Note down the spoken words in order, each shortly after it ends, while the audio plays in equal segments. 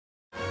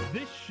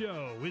This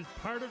show is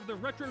part of the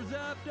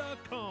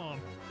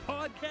RetroZap.com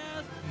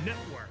podcast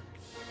network.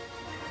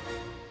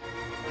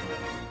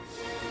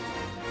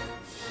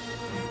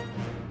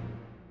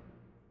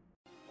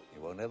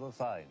 You will never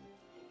find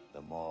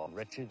the more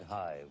wretched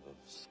hive of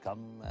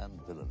scum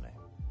and villainy.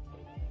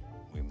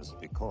 We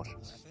must be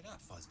cautious. Wrap it up,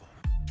 fuzzball.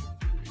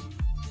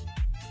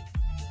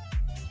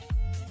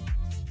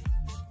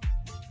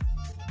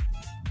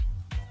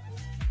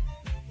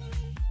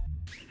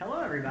 Hello,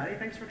 everybody.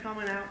 Thanks for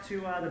coming out to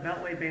the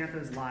Beltway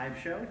Banthas live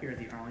show here at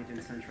the Arlington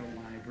Central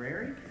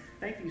Library.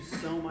 Thank you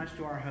so much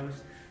to our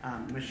host,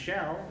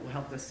 Michelle, who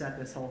helped us set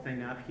this whole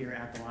thing up here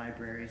at the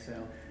library.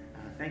 So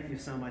thank you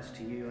so much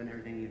to you and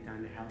everything you've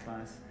done to help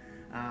us.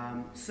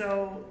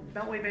 So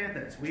Beltway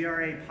Banthas, we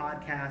are a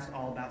podcast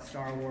all about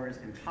Star Wars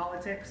and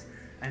politics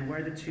and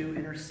where the two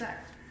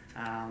intersect.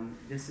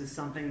 This is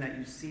something that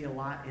you see a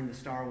lot in the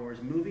Star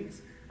Wars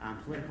movies.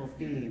 Political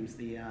themes,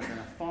 the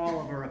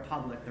fall of a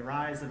republic, the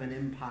rise of an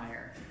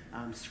empire,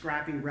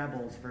 scrappy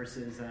rebels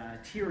versus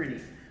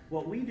tyranny.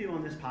 What we do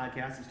on this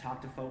podcast is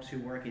talk to folks who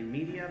work in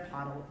media,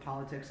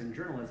 politics, and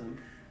journalism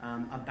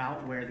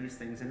about where these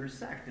things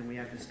intersect. And we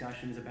have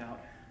discussions about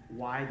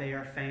why they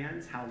are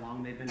fans, how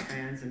long they've been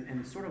fans,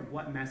 and sort of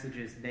what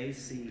messages they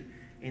see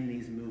in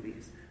these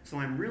movies. So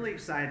I'm really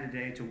excited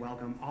today to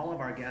welcome all of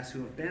our guests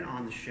who have been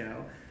on the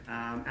show.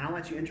 And I'll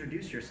let you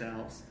introduce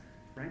yourselves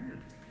right now.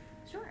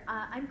 Sure.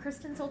 I'm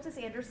Kristen Soltis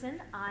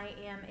Anderson. I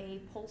am a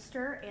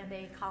pollster and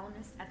a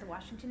columnist at the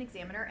Washington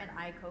Examiner, and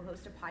I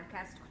co-host a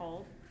podcast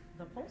called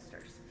The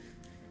Pollsters.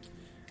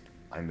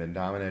 I'm Ben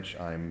Domenech.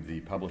 I'm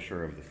the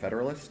publisher of The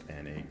Federalist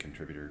and a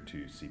contributor to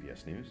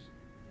CBS News.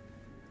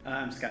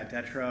 I'm Scott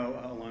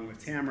Detrow. Along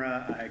with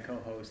Tamara, I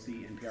co-host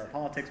the NPR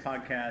Politics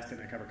podcast,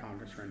 and I cover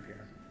Congress for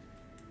NPR.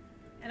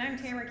 And I'm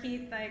Tamara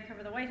Keith. I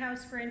cover the White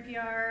House for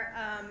NPR,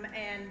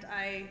 and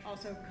I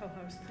also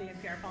co-host the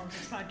NPR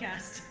Politics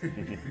podcast.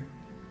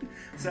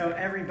 So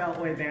every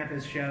Beltway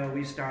Banthas show,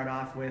 we start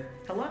off with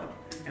hello,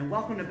 and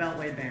welcome to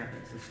Beltway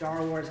Banthas, a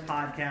Star Wars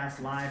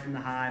podcast live from the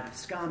hive of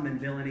scum and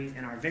villainy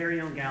in our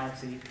very own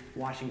galaxy,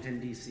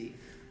 Washington, D.C.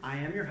 I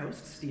am your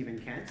host,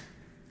 Stephen Kent.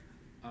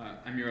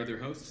 I'm your other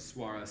host,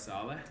 Swara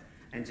Saleh.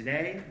 And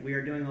today, we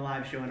are doing a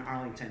live show in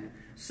Arlington.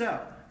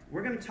 So,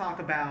 we're going to talk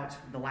about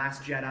The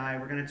Last Jedi.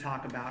 We're going to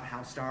talk about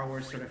how Star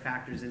Wars sort of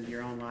factors into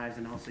your own lives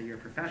and also your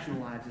professional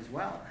lives as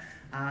well.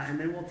 And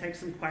then we'll take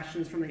some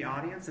questions from the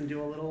audience and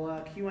do a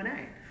little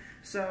Q&A.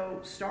 So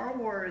Star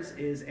Wars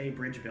is a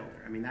bridge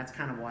builder. I mean, that's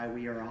kind of why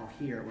we are all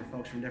here. We're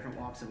folks from different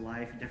walks of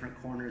life, different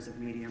corners of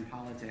media and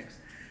politics.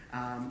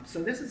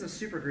 So this is a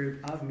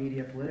supergroup of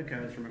media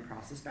politicos from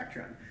across the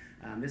spectrum.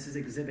 This is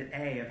Exhibit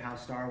A of how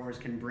Star Wars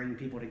can bring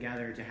people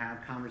together to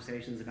have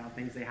conversations about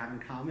things they have in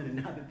common and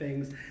not the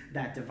things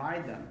that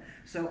divide them.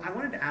 So I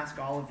wanted to ask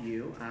all of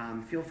you,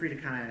 feel free to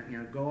kind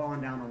of go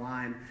on down the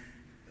line,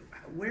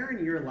 where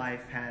in your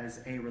life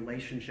has a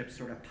relationship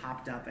sort of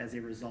popped up as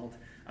a result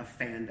of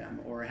fandom?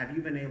 Or have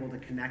you been able to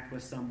connect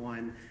with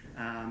someone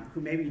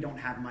who maybe you don't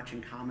have much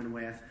in common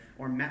with,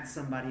 or met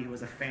somebody who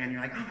was a fan,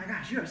 you're like, oh my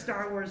gosh, you're a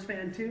Star Wars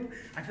fan too?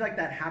 I feel like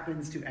that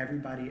happens to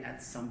everybody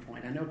at some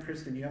point. I know,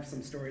 Kristen, you have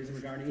some stories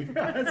regarding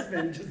your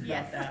husband just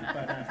about that,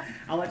 but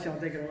I'll let y'all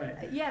take it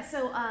away. Yeah,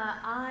 so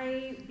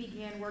I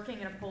began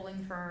working at a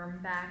polling firm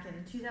back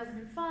in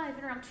 2005,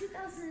 and around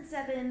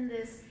 2007,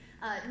 this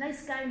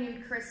nice guy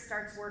named Chris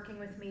starts working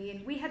with me,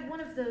 and we had one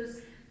of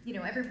those,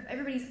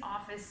 everybody's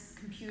office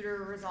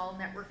computer was all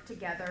networked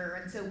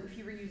together, and so if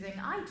you were using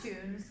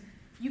iTunes,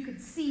 you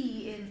could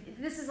see,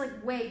 this is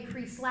like way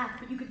pre-Slack,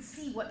 but you could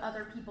see what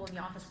other people in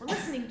the office were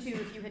listening to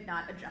if you had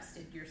not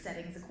adjusted your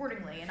settings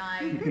accordingly, and I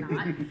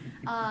had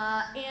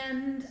not.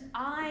 And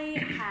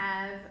I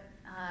had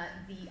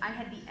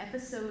the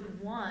Episode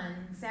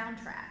 1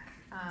 soundtrack.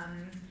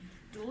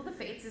 Duel of the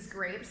Fates is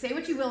great. Say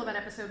what you will about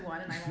Episode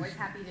 1, and I'm always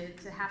happy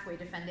to halfway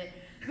defend it.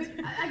 But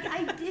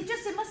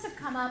it must have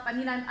come up. I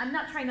mean, I'm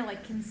not trying to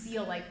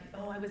conceal I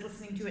was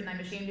listening to it and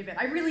I'm ashamed of it.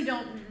 I really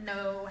don't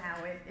know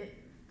how it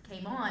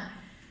came on.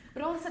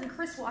 But all of a sudden,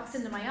 Chris walks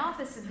into my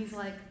office and he's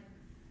like,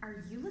 "Are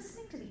you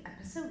listening to the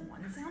Episode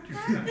 1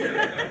 soundtrack?"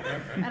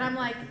 And I'm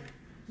like,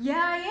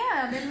 "Yeah, I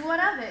am. And what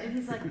of it?" And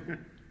he's like,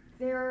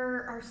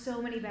 "There are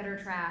so many better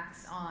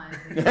tracks on."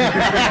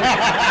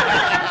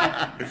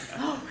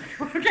 Oh,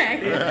 okay.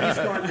 He's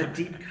gone the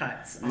deep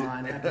cuts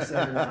on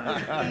Episode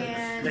 1.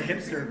 And the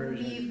hipster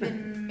version. We've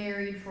been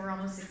married for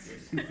almost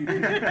 6 years.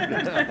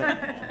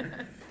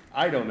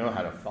 I don't know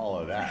how to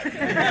follow that.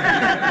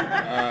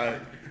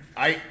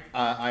 I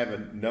have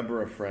a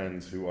number of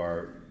friends who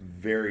are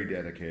very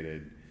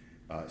dedicated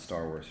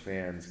Star Wars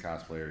fans,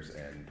 cosplayers,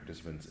 and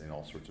participants in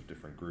all sorts of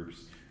different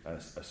groups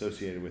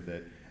associated with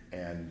it,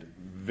 and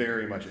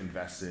very much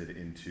invested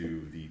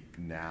into the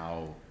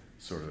now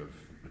sort of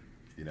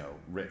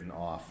written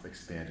off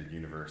expanded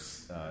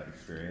universe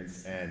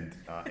experience.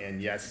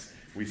 And yes,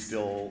 we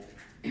still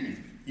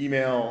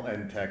email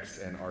and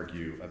text and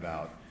argue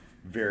about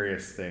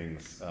various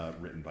things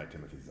written by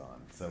Timothy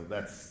Zahn. So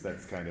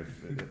that's kind of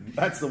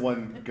that's the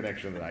one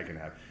connection that I can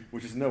have,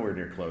 which is nowhere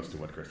near close to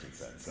what Kristen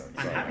said. So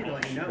I'm happy to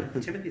let you know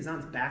Timothy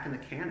Zahn's back in the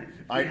canon.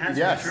 I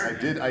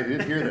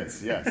did hear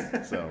this.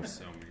 Yes, so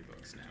many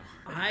books now.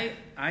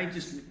 I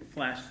just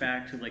flashed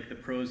back to like the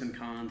pros and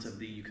cons of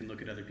the you can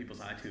look at other people's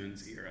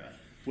iTunes era,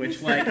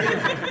 which like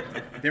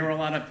there were a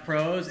lot of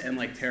pros and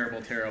like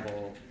terrible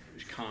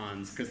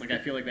cons, because like I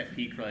feel like that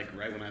peaked like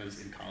right when I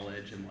was in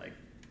college, and like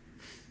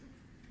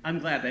I'm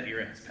glad that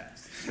era has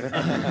passed.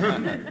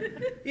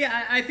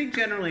 Yeah, I think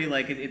generally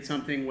like it's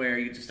something where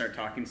you just start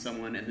talking to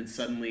someone and then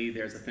suddenly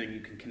there's a thing you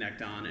can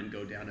connect on and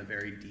go down a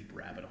very deep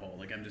rabbit hole.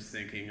 Like I'm just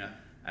thinking,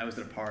 I was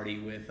at a party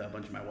with a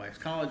bunch of my wife's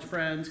college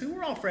friends who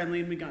were all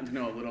friendly and we got to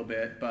know a little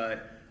bit,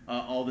 but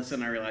all of a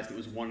sudden I realized it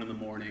was 1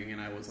 a.m.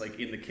 and I was like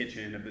in the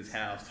kitchen of this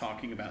house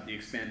talking about the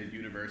expanded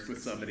universe with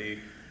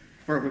somebody,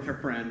 with her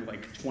friend,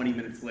 like 20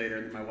 minutes later,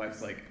 and then my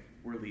wife's like,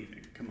 we're leaving,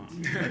 come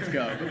on, let's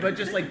go. But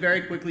just like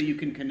very quickly you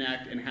can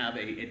connect and have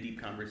a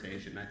deep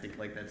conversation. I think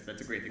like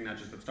that's a great thing, not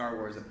just of Star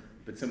Wars,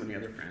 but so many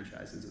other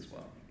franchises as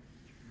well.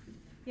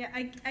 Yeah,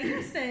 I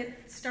guess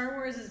that Star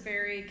Wars is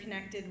very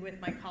connected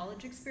with my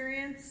college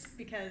experience,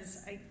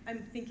 because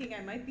I'm thinking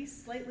I might be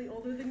slightly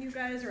older than you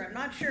guys, or I'm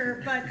not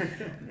sure, but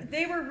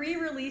they were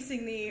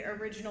re-releasing the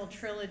original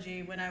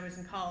trilogy when I was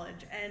in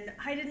college, and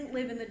I didn't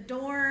live in the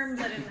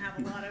dorms,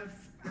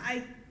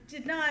 I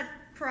did not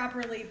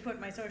properly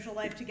put my social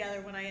life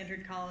together when I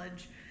entered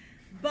college,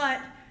 but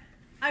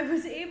I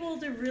was able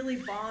to really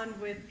bond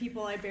with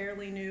people I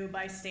barely knew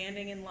by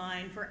standing in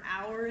line for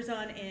hours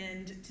on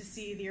end to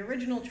see the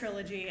original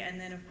trilogy, and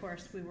then of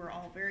course we were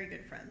all very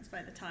good friends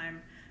by the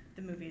time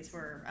the movies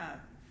were,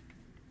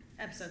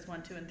 episodes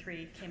 1, 2, and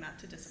 3 came out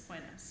to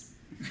disappoint us.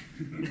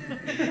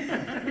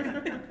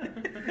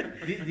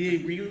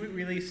 The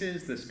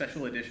re-releases, the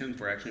special editions,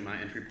 were actually my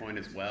entry point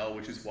as well,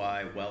 which is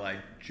why, while I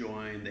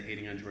joined the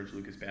hating on George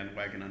Lucas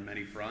bandwagon on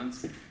many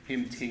fronts,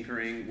 him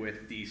tinkering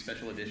with the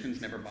special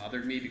editions never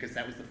bothered me, because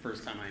that was the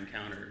first time I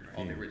encountered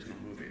all the original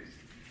movies.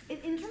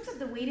 In terms of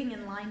the waiting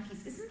in line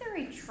piece, isn't there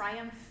a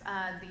Triumph,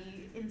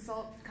 the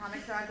insult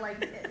comic dog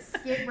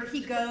skit where he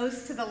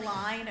goes to the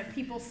line of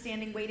people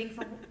standing waiting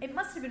for? It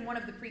must have been one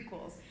of the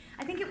prequels.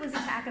 I think it was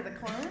Attack of the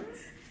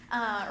Clones.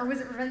 Or was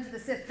it Revenge of the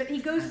Sith? But he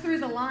goes through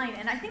the line,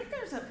 and I think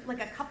there's a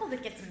couple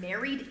that gets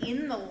married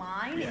in the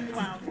line. Yeah.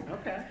 Wow.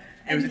 Okay.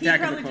 It was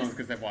Attack of the Clones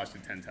because I've watched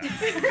it 10 times.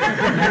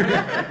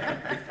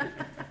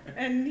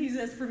 And he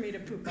says for me to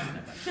poop on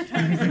it a bunch of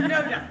times. No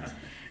doubt.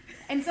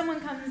 And someone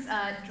comes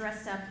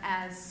dressed up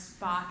as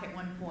Spock at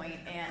one point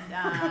and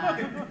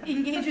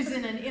engages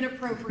in an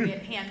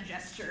inappropriate hand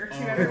gesture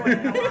to everyone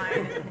in the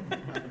line.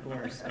 Of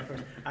course.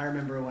 I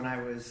remember when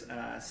I was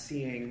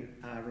seeing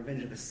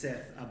Revenge of the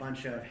Sith, a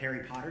bunch of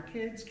Harry Potter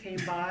kids came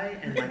by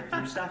and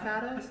threw stuff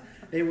at us.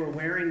 They were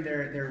wearing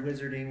their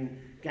wizarding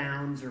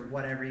gowns or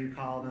whatever you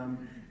call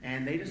them,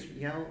 and they just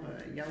yelled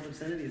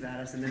obscenities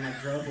at us, and then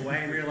drove away,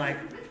 and we were like,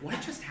 what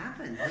just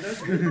happened?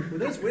 Were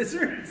those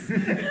wizards?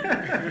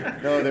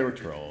 No, they were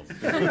trolls.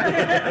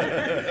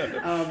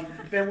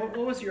 Ben, what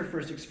was your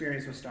first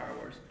experience with Star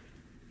Wars?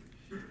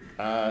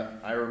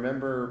 I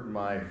remember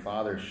my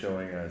father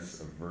showing us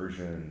a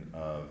version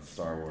of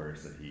Star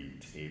Wars that he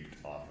taped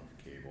off of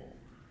cable.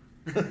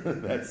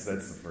 That's the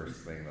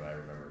first thing that I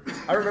remember.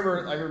 I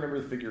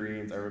remember the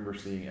figurines. I remember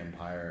seeing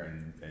Empire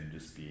and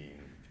just being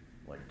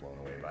blown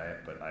away by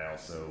it. But I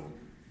also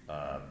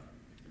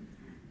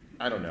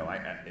I don't know.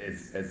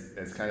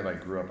 As kind of I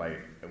grew up,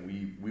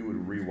 we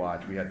would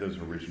rewatch. We had those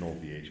original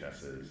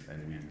VHSs,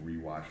 and we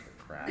rewatched the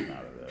crap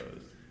out of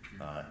those.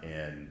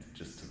 And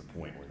just to the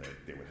point where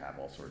they would have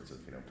all sorts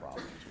of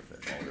problems with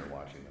it while we were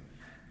watching them,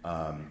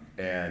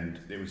 and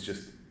it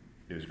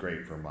was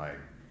great for my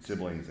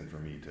siblings and for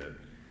me to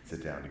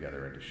sit down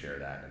together and to share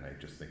that. And I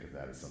just think of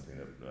that as something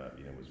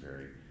that was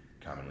very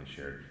commonly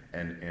shared.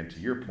 And to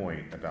your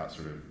point about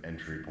sort of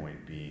entry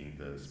point being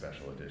the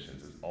special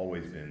editions, has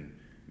always been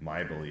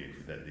my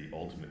belief that the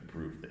ultimate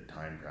proof that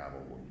time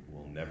travel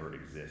will never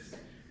exist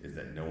is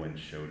that no one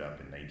showed up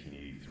in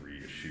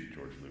 1983 to shoot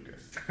George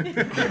Lucas.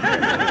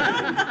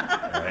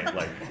 Right?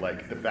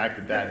 Like the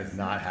fact that has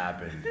not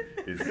happened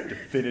is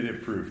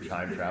definitive proof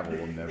time travel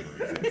will never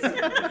exist.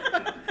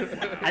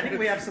 I think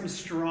we have some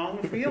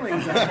strong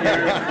feelings up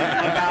here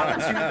about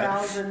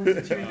 2000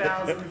 to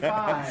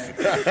 2005.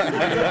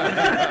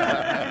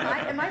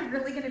 Am I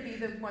really going to be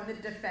the one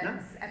that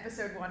defends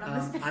Episode 1 on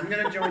this? I'm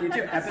going to join you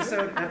too.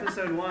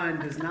 Episode 1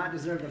 does not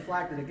deserve the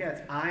flack that it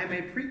gets. I am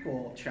a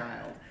prequel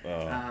child.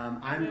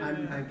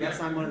 I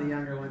guess I'm one of the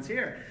younger ones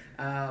here.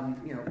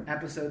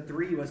 Episode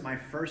 3 was my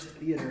first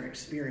theater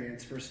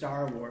experience for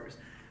Star Wars,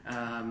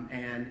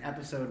 and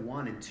Episode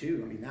 1 and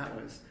 2. I mean, that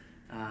was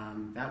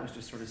that was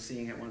just sort of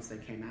seeing it once they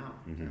came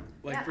out. Mm-hmm. You know?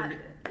 Like for me,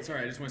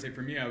 sorry, I just want to say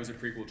for me, I was a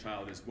prequel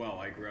child as well.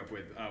 I grew up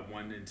with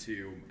 1 and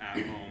 2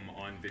 at home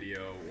on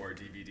video or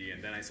DVD,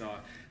 and then I saw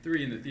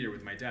 3 in the theater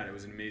with my dad. It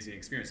was an amazing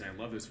experience, and I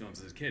loved those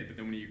films as a kid. But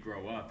then when you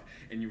grow up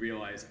and you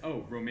realize,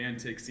 oh,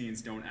 romantic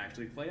scenes don't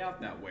actually play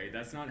out that way.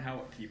 That's not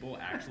how people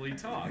actually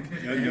talk.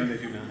 No, they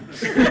do not.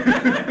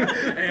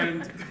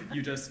 And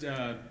you just,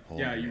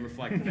 you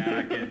reflect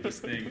back and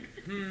just think,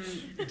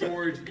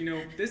 George,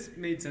 this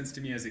made sense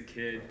to me as a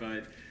kid,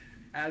 but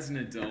as an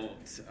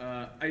adult,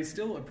 I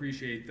still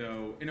appreciate,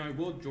 though, and I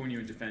will join you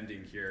in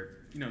defending here,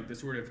 the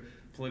sort of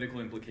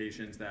political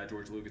implications that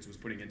George Lucas was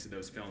putting into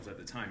those films at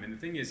the time. And the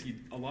thing is,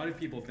 a lot of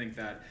people think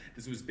that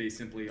this was based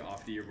simply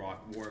off the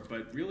Iraq War,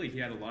 but really he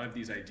had a lot of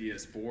these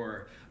ideas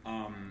for,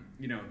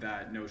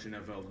 that notion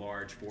of a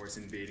large force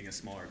invading a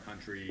smaller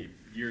country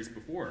years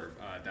before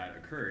that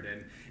occurred.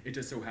 And it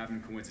just so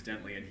happened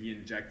coincidentally, and he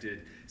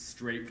injected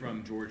straight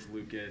from George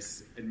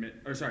Bush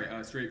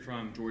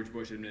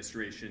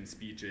administration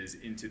speeches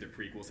into the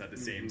prequels at the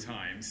same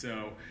time.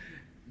 So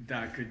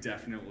that could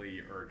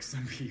definitely irk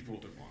some people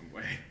the wrong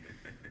way.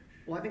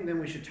 Well, I think then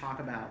we should talk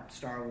about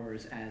Star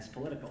Wars as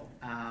political.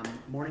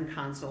 Morning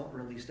Consult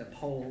released a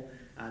poll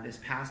this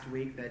past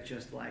week that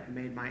just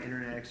made my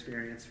internet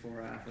experience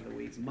for the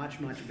week much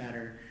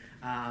better,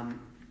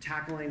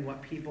 tackling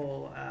what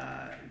people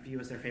view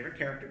as their favorite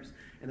characters,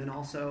 and then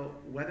also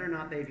whether or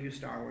not they view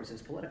Star Wars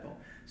as political.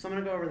 So I'm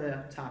going to go over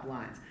the top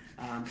lines.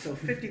 So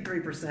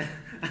 53%,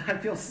 I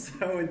feel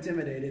so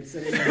intimidated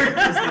sitting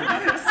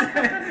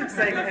there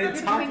saying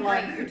top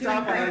line.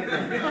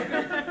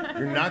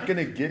 You're not going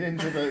to get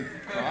into the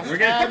crosstabs? We're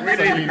going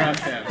to get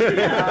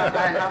crosstabs.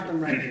 I have them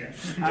right here.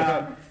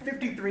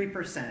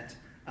 53%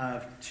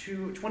 of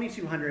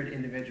 2,200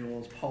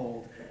 individuals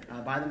polled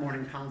by the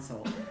Morning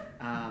Consult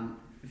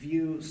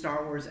view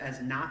Star Wars as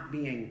not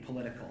being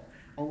political.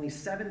 Only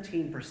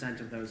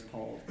 17% of those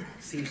polled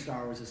see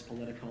Star Wars as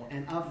political,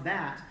 and of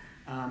that,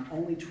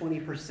 only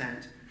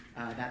 20%,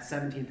 that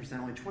 17%,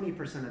 only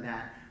 20% of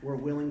that were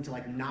willing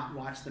to not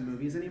watch the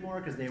movies anymore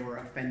because they were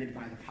offended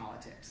by the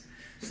politics.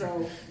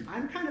 So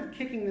I'm kind of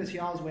kicking this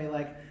y'all's way,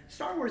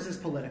 Star Wars is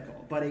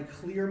political, but a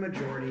clear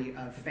majority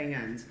of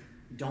fans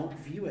don't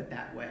view it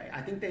that way.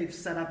 I think they've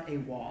set up a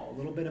wall, a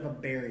little bit of a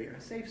barrier,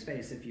 a safe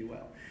space, if you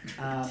will.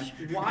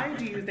 Why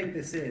do you think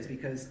this is?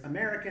 Because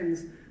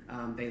Americans,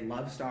 they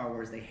love Star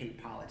Wars, they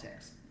hate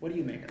politics. What do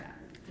you make of that?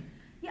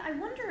 Yeah, I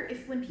wonder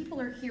if when people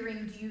are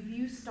hearing, do you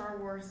view Star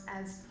Wars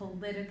as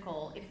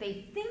political, if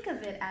they think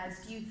of it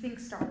as, do you think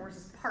Star Wars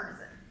is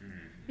partisan?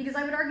 Because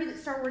I would argue that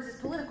Star Wars is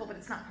political, but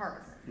it's not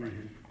partisan.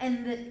 Mm-hmm.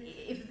 And that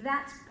if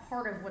that's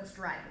part of what's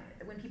driving it,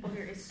 that when people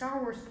hear, is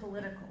Star Wars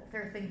political,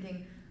 they're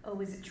thinking,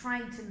 oh, is it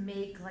trying to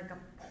make a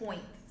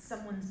point,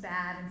 someone's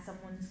bad and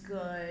someone's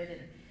good,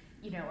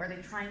 and are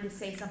they trying to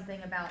say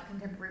something about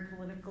contemporary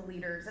political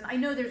leaders? And I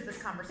know there's this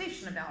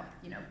conversation about,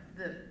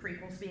 the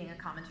prequels being a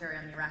commentary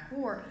on the Iraq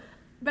War,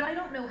 but I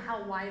don't know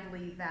how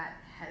widely that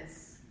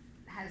has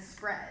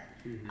spread.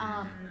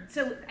 Mm-hmm.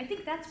 So I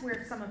think that's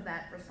where some of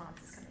that response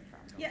is coming from.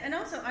 Yeah, and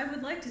also I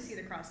would like to see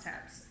the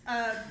crosstabs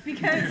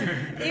because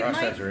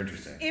crosstabs are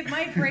interesting. It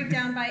might break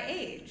down by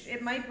age.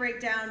 It might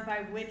break down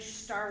by which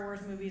Star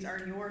Wars movies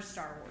are your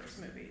Star Wars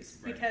movies.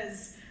 Right.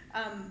 Because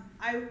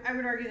I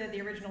would argue that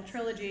the original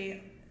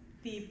trilogy,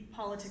 the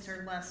politics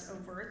are less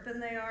overt than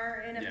they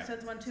are in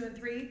episodes 1, 2, and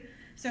 3.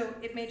 So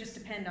it may just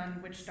depend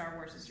on which Star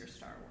Wars is your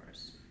Star Wars.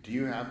 Do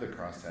you have the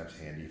crosstabs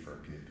handy for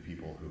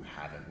people who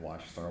haven't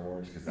watched Star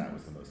Wars? Because that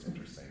was the most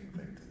interesting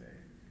thing to me.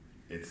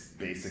 It's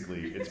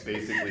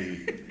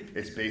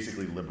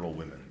basically liberal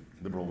women.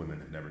 Liberal women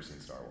have never seen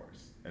Star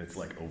Wars, and it's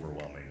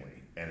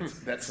overwhelmingly, and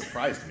that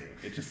surprised me.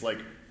 It's just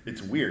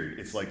it's weird.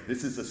 It's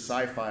this is a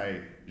sci-fi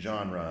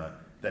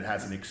genre that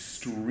has an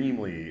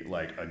extremely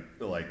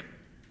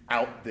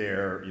out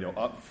there,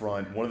 up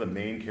front. One of the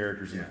main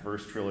characters in the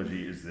first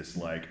trilogy is this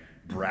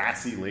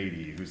brassy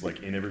lady who's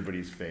in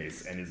everybody's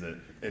face and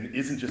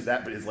isn't just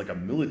that, but is a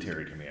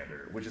military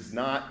commander, which is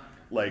not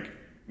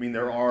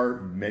there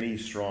are many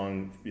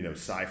strong,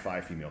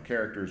 sci-fi female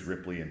characters,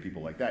 Ripley and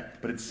people like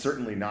that, but it's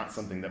certainly not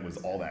something that was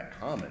all that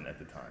common at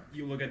the time.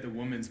 You look at the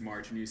Women's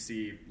March and you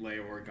see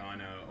Leia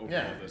Organa over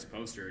all those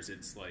posters.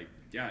 It's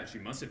she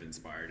must have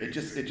inspired it.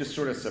 It just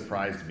sort of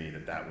surprised me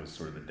that was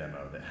sort of the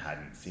demo that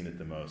hadn't seen it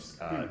the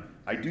most.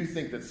 I do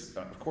think that,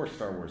 of course,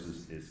 Star Wars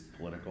is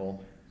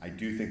political. I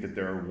do think that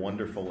there are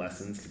wonderful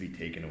lessons to be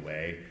taken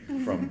away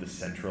from the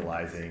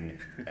centralizing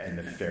and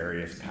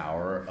nefarious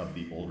power of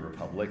the Old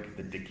Republic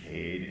that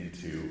decayed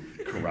into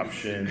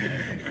corruption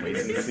and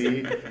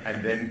complacency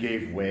and then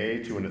gave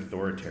way to an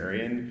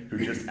authoritarian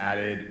who just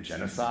added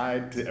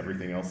genocide to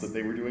everything else that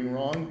they were doing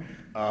wrong.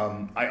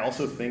 I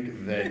also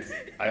think that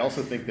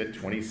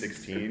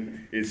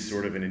 2016 is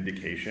sort of an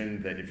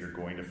indication that if you're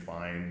going to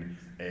find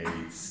a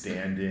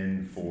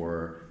stand-in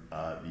for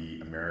the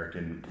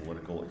American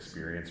political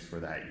experience for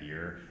that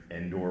year.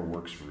 Endor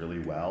works really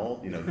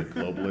well. The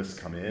globalists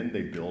come in,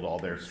 they build all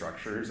their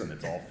structures, and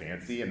it's all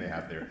fancy, and they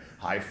have their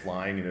high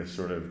flying and a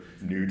sort of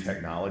new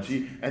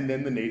technology, and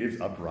then the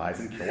natives uprise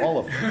and kill all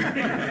of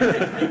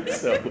them.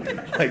 So,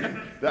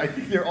 I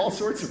think there are all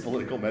sorts of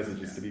political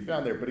messages to be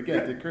found there. But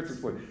again, to Chris's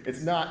point,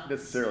 it's not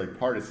necessarily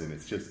partisan.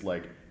 It's just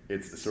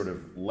it's a sort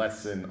of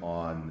lesson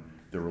on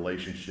the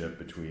relationship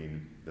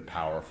between the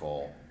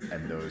powerful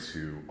and those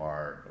who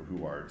are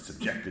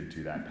subjected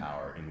to that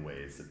power in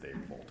ways that they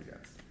revolt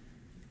against.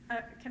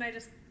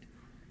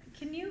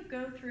 Can you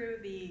go through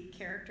the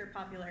character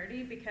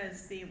popularity?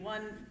 Because the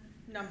one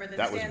number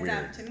that stands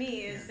out to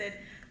me is that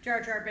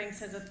Jar Jar Binks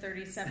has a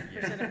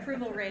 37%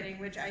 approval rating,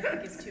 which I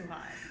think is too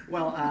high.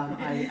 Well,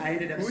 I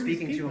ended up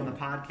speaking to on the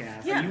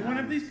podcast. Yeah. Are you one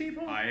of these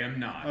people? I am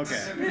not.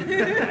 Okay.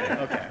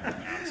 Okay.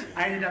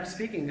 I ended up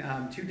speaking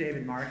to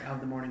David Mark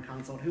of the Morning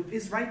Consult, who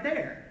is right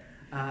there,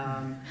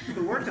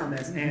 who worked on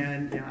this,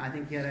 and I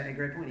think he had a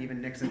great point.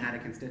 Even Nixon had a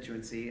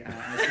constituency. Got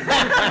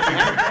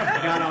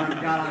on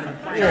the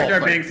plane. Jar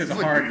Jar Binks has a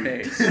hard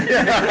pace. He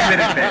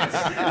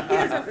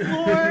has a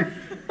floor.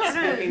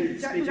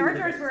 Jar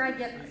Jar's where I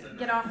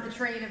get off the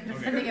train of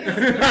defending it.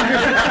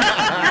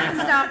 I have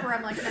to stop where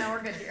I'm like, no,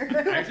 we're good here.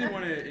 I actually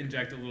want to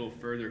inject a little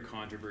further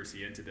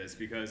controversy into this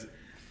because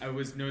I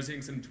was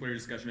noticing some Twitter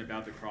discussion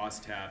about the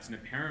crosstabs, and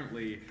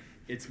apparently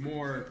it's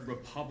more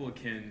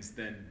Republicans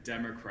than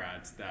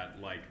Democrats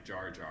that like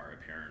Jar Jar,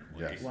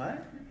 apparently. Yes.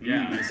 What?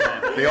 Yeah, I saw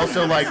that. They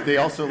also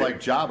like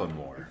Jabba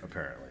more,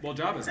 apparently. Well,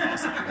 Jabba's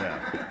awesome.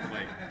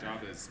 Yeah.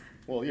 Jabba's...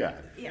 Well, yeah.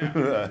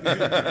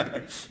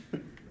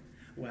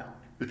 Well,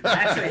 I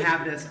actually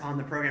have this on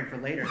the program for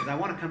later because I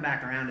want to come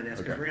back around to this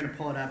because we're going to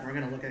pull it up and we're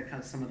going to look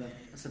at some of the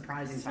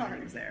surprising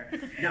findings there.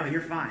 No, you're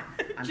fine.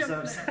 I'm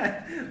so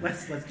upset.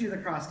 Let's do the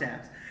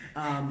crosstabs.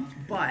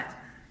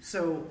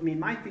 So,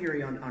 my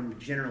theory on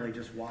generally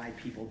just why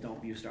people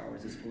don't view Star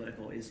Wars as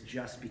political is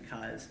just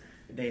because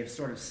they have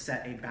sort of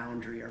set a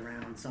boundary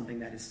around something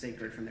that is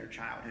sacred from their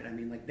childhood.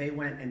 They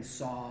went and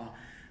saw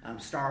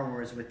Star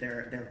Wars with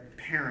their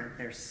parent,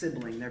 their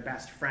sibling, their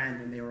best friend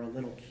when they were a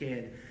little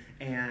kid.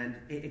 And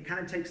it kind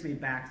of takes me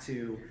back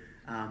to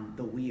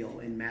The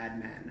Wheel in Mad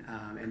Men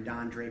and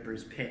Don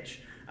Draper's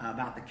pitch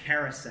about the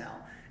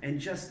carousel. And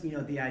just,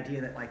 the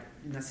idea that,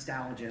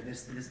 nostalgia,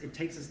 it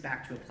takes us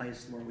back to a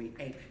place where we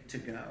ache to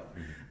go.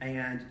 Mm-hmm.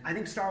 And I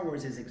think Star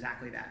Wars is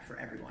exactly that for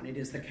everyone. It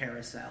is the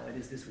carousel. It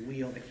is this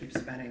wheel that keeps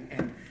spinning.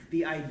 And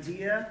the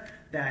idea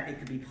that it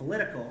could be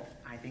political,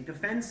 I think,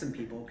 offends some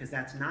people because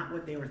that's not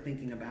what they were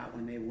thinking about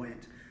when they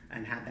went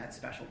and had that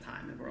special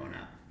time of growing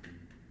up.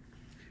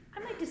 I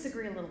might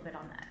disagree a little bit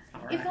on that.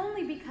 All right. If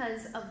only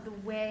because of the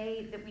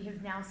way that we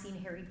have now seen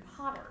Harry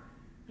Potter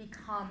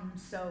become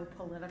so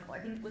political. I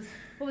think it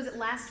was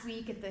last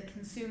week at the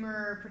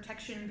Consumer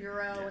Protection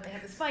Bureau, and they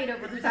had this fight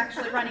over who's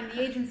actually running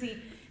the agency,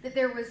 that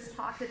there was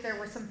talk that there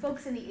were some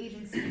folks in the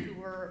agency who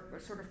were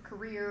sort of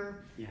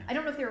career, I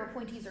don't know if they were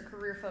appointees or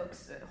career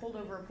folks,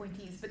 holdover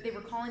appointees, but they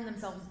were calling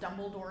themselves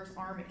Dumbledore's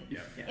Army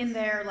in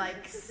their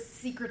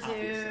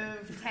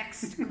secretive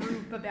text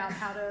group about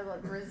how to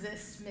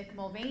resist Mick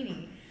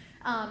Mulvaney.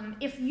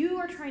 If you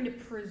are trying to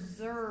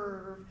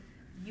preserve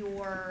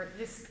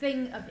this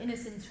thing of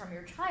innocence from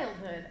your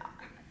childhood,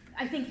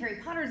 I think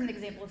Harry Potter is an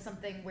example of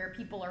something where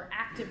people are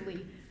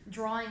actively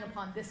drawing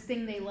upon this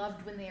thing they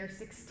loved when they are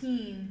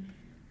 16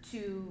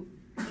 to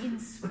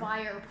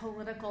inspire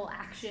political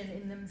action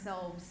in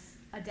themselves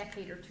a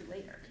decade or two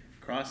later.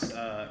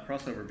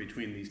 Crossover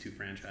between these two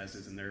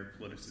franchises and their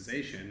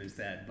politicization is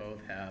that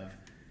both have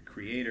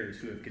creators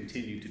who have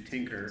continued to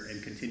tinker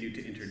and continued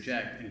to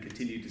interject and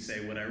continued to say,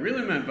 what I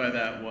really meant by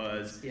that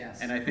was,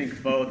 and I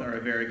think both are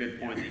a very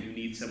good point that you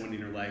need someone in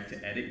your life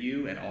to edit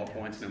you at all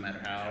points, no matter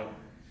how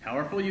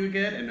powerful you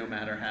get and no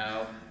matter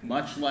how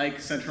much like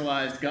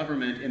centralized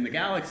government in the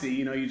galaxy,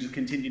 you just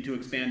continue to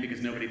expand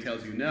because nobody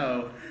tells you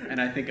no.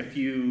 And I think a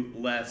few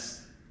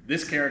less,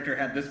 this character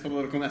had this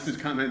political message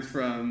comments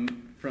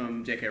from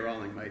J.K.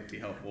 Rowling might be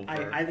helpful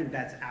for I think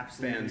that's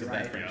absolutely fans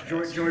right. Of that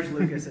franchise. George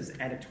Lucas has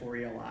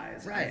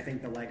editorialized, I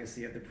think, the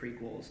legacy of the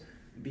prequels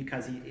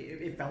because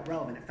it felt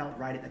relevant. It felt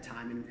right at the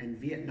time. And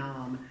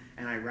Vietnam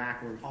and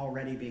Iraq were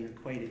already being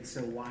equated,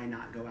 so why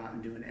not go out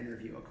and do an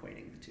interview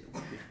equating the two?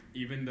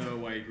 Even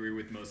though I agree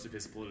with most of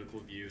his political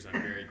views,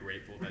 I'm very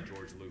grateful that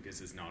George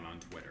Lucas is not on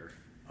Twitter.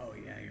 Oh,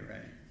 yeah, you're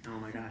right. Oh,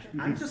 my gosh.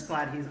 I'm just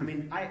glad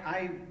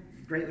I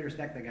greatly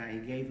respect the guy. He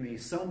gave me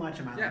so much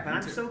in my life, but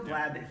I'm so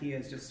glad that he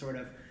has just sort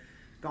of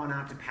gone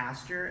out to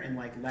pasture and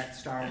let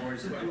Star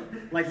Wars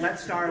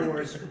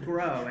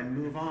grow and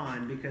move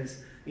on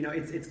because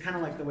it's kind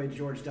of like the way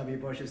George W.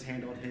 Bush has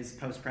handled his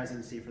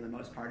post-presidency for the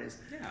most part is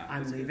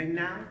I'm leaving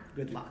now,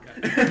 good luck.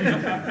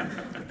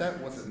 But that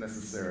wasn't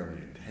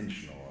necessarily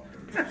intentional.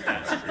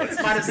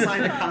 It's might have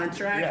signed a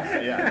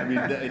contract. Yeah.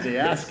 They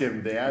ask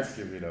him,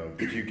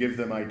 did you give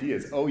them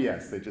ideas? Oh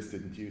yes, they just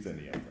didn't use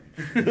any of them.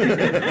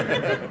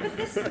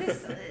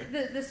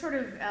 This sort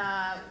of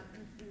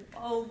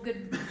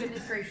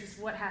goodness gracious,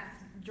 what hath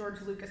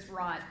George Lucas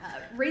wrought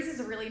raises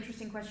a really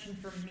interesting question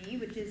for me,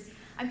 which is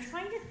I'm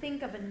trying to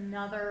think of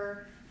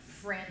another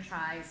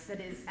franchise that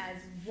is as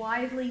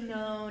widely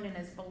known and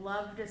as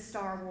beloved as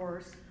Star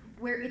Wars,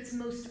 where its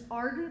most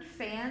ardent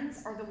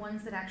fans are the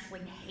ones that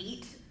actually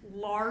hate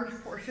large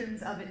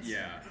portions of its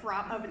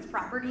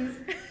properties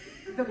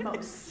the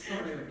most.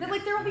 That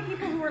like there will be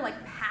people who are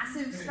like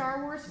passive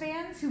Star Wars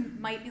fans who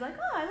might be like,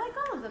 oh, I like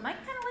all of them. I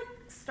kind of like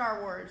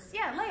Star Wars.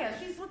 Yeah, Leia,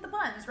 she's with the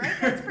buns, right?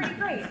 That's pretty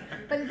great.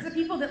 But it's the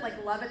people that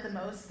like love it the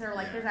most. They're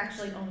like, there's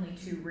actually only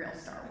 2 real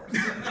Star Wars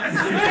movies.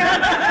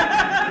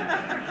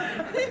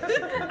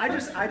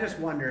 I just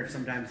wonder if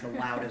sometimes the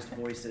loudest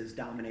voices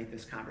dominate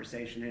this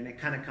conversation, and it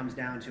kind of comes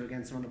down to,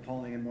 again, some of the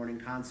polling and Morning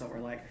Consult were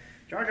like,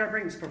 Jar Jar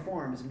Binks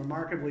performs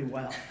remarkably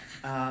well,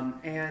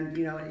 and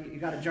you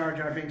got a Jar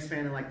Jar Binks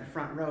fan in like the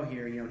front row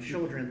here.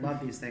 Children love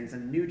these things,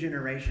 and new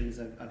generations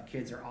of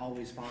kids are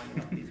always falling in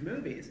love with these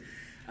movies.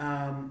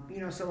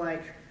 So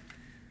like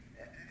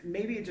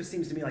maybe it just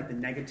seems to me like the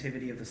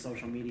negativity of the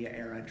social media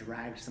era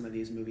dragged some of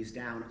these movies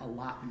down a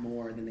lot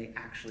more than they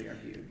actually are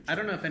viewed. I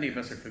don't know if any of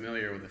us are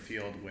familiar with a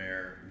field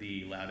where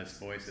the loudest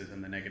voices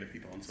and the negative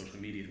people on social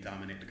media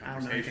dominate the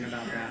conversation. I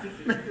don't know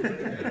anything about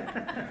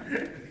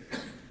that.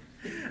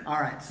 All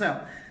right, so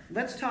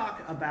let's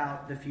talk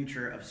about the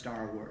future of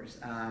Star Wars.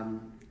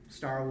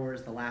 Star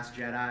Wars: The Last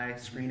Jedi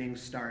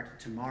screenings start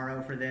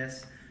tomorrow for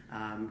this.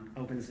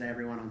 Opens to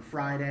everyone on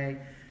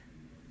Friday.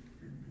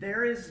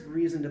 There is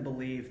reason to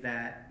believe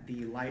that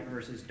the light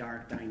versus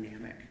dark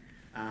dynamic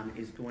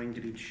is going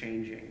to be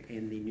changing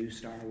in the new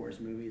Star Wars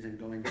movies and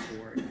going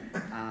forward.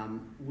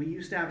 We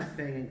used to have a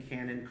thing in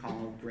canon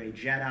called Grey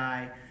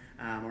Jedi,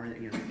 or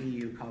the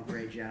EU called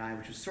Grey Jedi,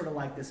 which was sort of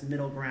like this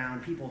middle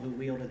ground, people who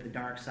wielded the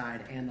dark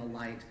side and the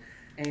light.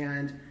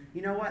 And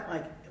you know what?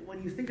 Like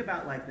when you think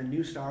about like the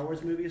new Star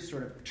Wars movies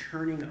sort of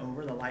turning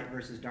over the light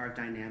versus dark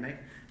dynamic,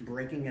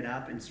 breaking it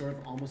up and sort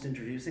of almost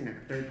introducing a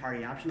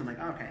third-party option, I'm like,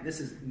 okay, this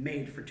is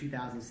made for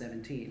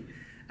 2017.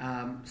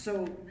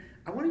 So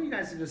I wanted you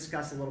guys to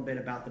discuss a little bit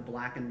about the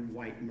black and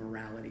white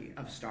morality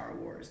of Star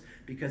Wars,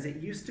 because it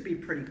used to be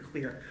pretty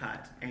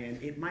clear-cut, and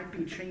it might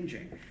be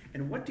changing.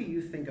 And what do you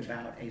think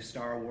about a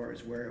Star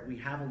Wars where we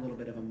have a little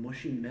bit of a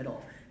mushy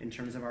middle in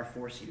terms of our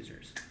Force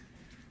users?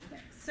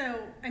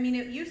 So, I mean,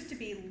 it used to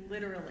be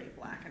literally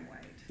black and white.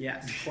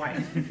 Yes, quite.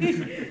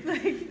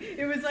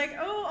 It was like,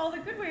 oh, all the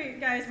good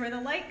guys wear the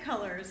light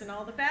colors and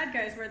all the bad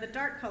guys wear the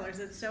dark colors.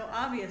 It's so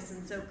obvious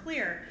and so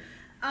clear.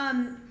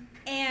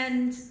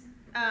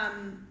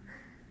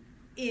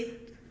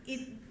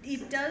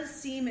 It does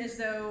seem as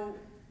though,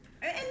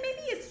 and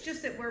maybe it's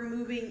just that we're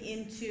moving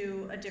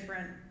into a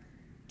different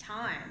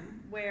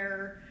time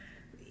where,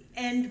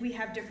 and we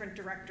have different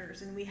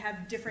directors and we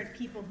have different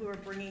people who are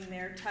bringing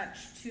their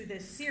touch to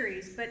this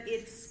series, but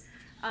it's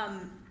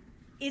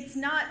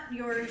not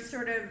your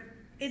sort of,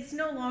 it's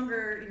no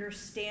longer your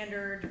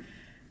standard,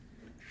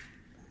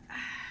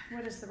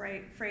 what is the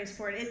right phrase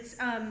for it?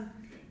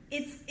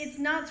 It's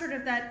not sort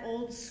of that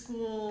old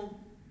school,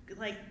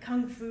 like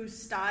kung fu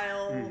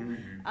style,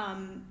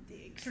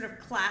 sort of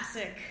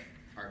classic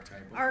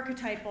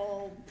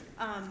archetypal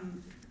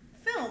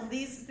film.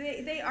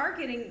 They are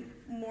getting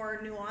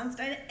more nuanced,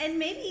 and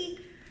maybe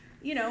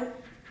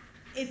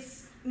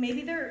it's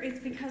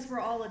because we're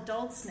all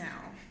adults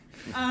now,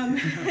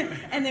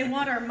 and they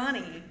want our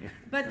money,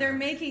 but they're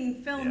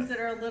making films that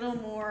are a little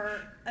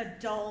more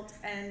adult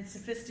and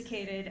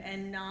sophisticated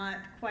and not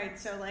quite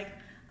so like,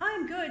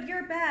 I'm good,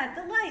 you're bad,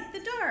 the light,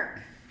 the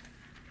dark.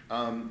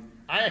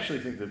 I actually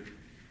think that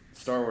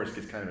Star Wars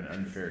gets kind of an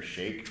unfair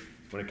shake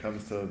when it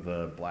comes to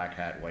the black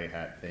hat, white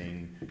hat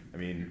thing. I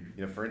mean,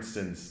 for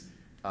instance,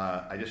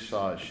 I just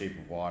saw Shape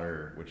of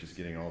Water, which is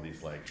getting all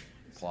these like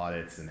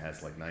plaudits and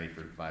has like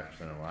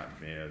 95% of Rotten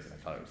Tomatoes, and I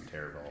thought it was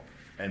terrible.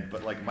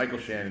 But like Michael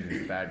Shannon,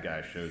 who's the bad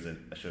guy, shows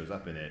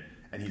up in it,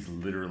 and he's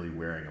literally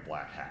wearing a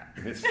black hat.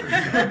 And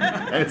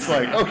it's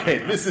like, okay,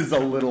 this is a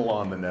little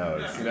on the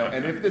nose,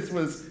 And if this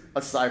was a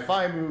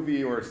sci-fi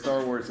movie or a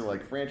Star Wars or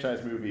like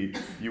franchise movie,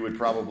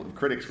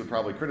 critics would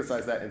probably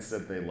criticize that.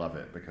 Instead, they love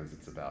it because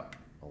it's about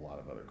a lot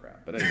of other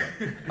crap. But anyway,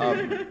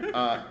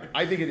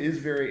 I think it is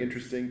very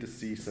interesting to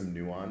see some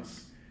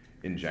nuance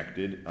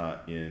injected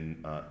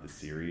in the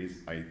series.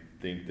 I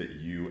think that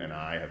you and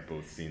I have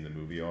both seen the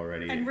movie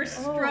already, and we're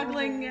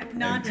struggling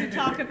not to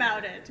talk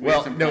about it.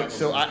 Well, no.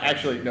 So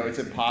it's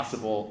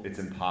impossible. It's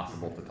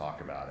impossible to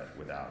talk about it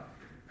without,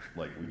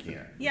 we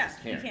can't. Yes,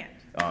 we can't.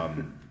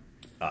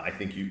 I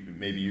think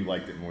maybe you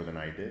liked it more than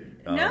I did.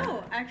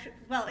 No, actually.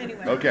 Well,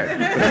 anyway. Okay.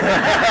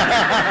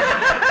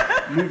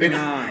 Moving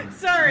on.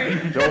 Sorry.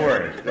 Don't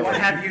worry. What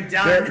have you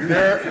done?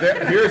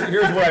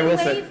 Here's what I will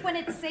say. Leave when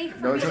it's safe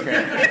for No, it's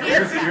okay.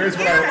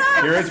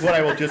 Here's what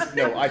I will just.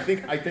 No, I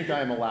think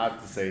I am allowed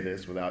to say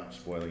this without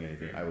spoiling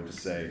anything. I will just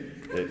say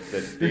that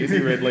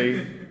Daisy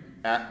Ridley,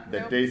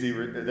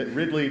 that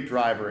Ridley,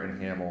 Driver, and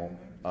Hamill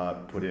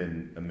put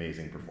in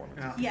amazing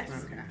performances. Oh, yes.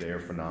 Okay. They are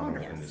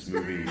phenomenal in this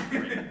movie.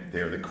 They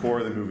are the core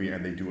of the movie,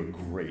 and they do a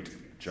great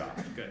job.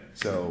 Good.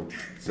 So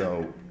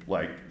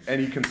like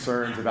any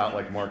concerns about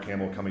like Mark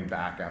Hamill coming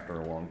back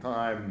after a long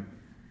time,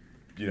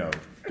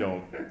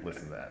 don't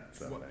listen to that.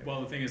 So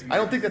well, the thing is, I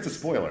don't think that's a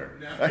spoiler.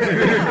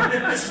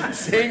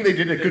 Saying they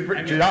did a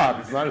good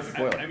job is not a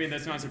spoiler. I mean,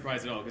 that's not a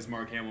surprise at all because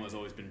Mark Hamill has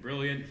always been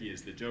brilliant. He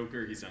is the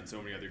Joker. He's done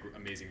so many other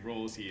amazing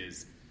roles. He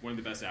is one of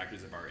the best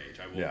actors of our age.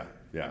 I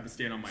will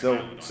stand on my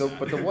island on that.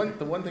 But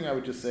the one thing I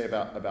would just say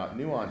about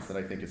nuance that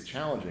I think is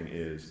challenging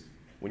is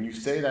when you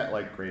say that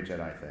like Grey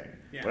Jedi thing,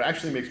 what it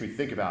actually makes me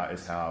think about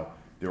is how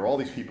there were all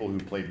these people who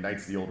played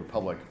Knights of the Old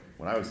Republic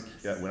when I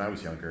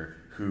was younger,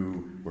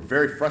 who were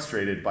very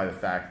frustrated by the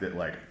fact that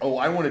like, oh,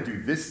 I want to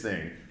do this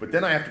thing, but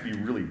then I have to be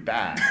really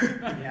bad,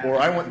 or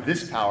I want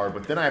this power,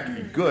 but then I have to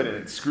be good, and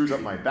it screws up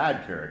my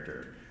bad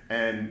character.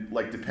 And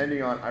like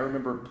depending on, I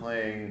remember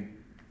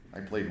I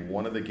played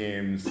one of the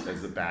games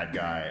as the bad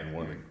guy and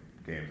one of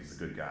the games as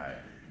the good guy,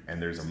 and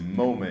there's a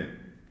moment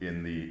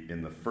in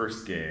the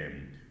first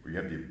game where you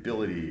have the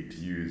ability to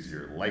use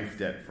your life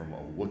debt from a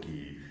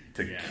Wookiee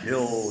to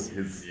kill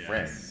his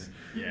friend.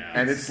 Yeah.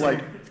 And it's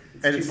like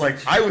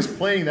I was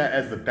playing that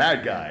as the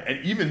bad guy,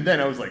 and even then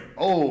I was like,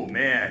 oh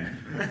man,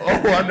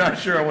 I'm not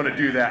sure I want to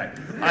do that.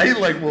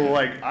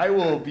 I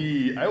will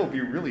be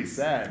really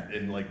sad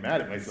and like mad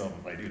at myself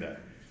if I do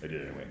that. I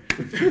did it anyway.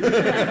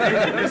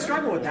 The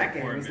struggle with that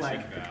game was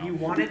like you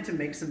wanted to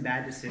make some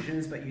bad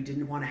decisions, but you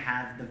didn't want to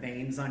have the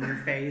veins on your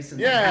face. And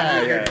you're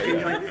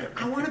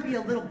like, I want to be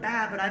a little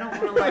bad, but I don't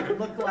want to like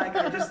look like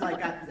I just like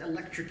got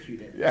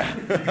electrocuted. Yeah.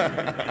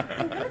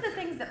 One of the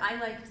things that I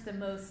liked the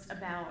most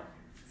about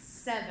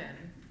 7,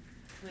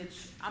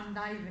 which I'm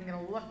not even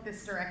going to look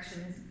this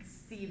direction and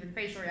see even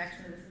facial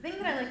reaction to this. The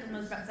thing that I liked the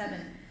most about 7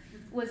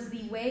 was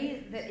the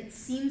way that it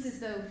seems as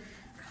though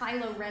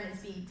Kylo Ren is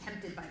being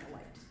tempted by the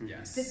light.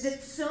 Yes.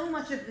 That so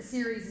much of the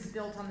series is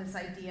built on this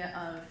idea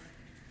of,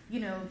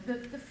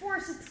 the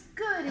Force, it's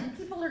good and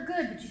people are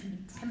good, but you can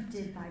be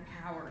tempted by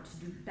power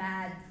to do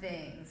bad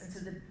things. And so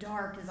the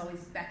dark is always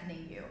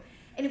beckoning you.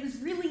 And it was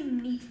really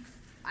neat,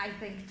 I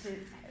think, to,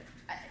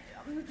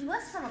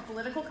 less from a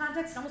political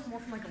context, and almost more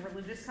from like a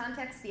religious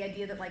context, the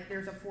idea that like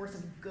there's a force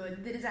of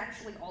good that is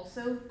actually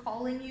also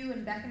calling you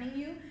and beckoning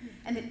you.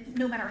 And that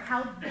no matter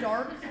how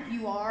dark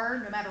you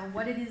are, no matter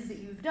what it is that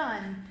you've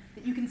done,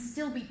 that you can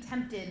still be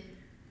tempted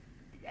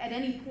at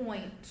any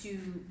point to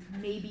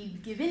maybe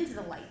give into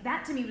the light.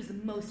 That to me was the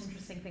most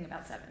interesting thing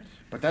about 7.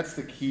 But that's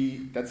the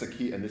key,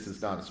 and this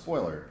is not a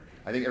spoiler.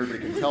 I think everybody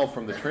can tell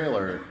from the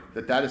trailer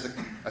that is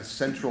a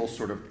central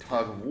sort of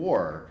tug of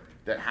war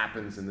that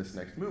happens in this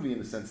next movie, in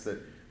the sense that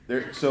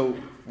so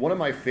one of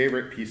my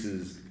favorite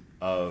pieces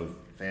of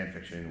fan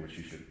fiction, which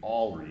you should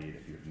all read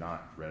if you have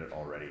not read it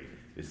already,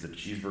 is the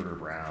Cheeseburger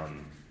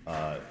Brown,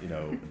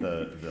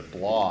 the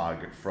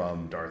blog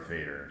from Darth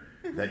Vader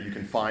that you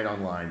can find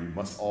online. You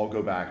must all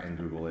go back and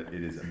Google it.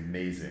 It is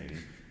amazing.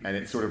 And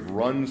it sort of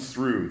runs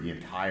through the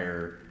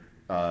entire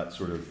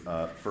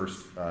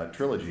first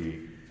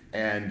trilogy.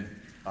 And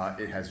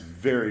it has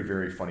very,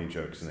 very funny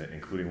jokes in it,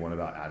 including one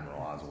about Admiral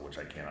Ozzel, which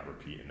I cannot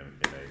repeat in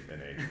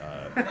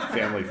a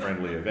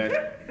family-friendly event.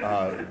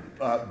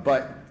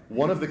 But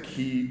one of the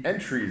key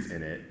entries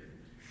in it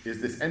is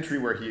this entry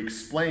where he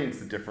explains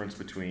the difference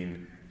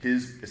between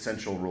his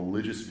essential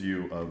religious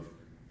view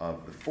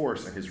of the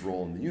Force and his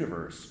role in the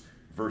universe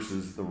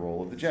versus the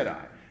role of the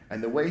Jedi.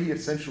 And the way he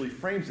essentially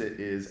frames it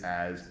is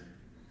as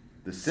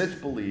the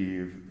Sith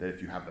believe that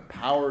if you have the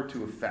power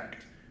to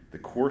affect the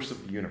course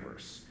of the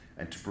universe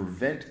and to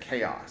prevent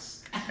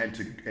chaos and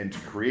to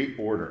create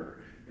order,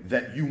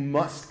 that you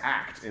must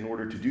act in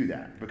order to do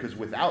that. Because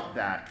without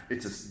that,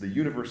 the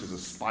universe is a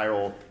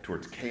spiral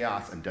towards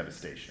chaos and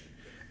devastation.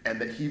 And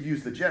that he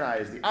views the Jedi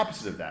as the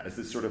opposite of that, as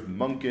this sort of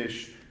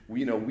monkish,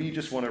 we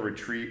just want to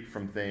retreat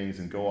from things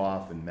and go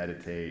off and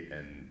meditate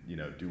and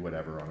do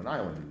whatever on an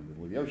island in the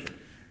middle of the ocean.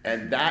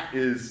 And that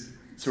is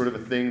sort of a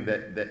thing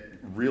that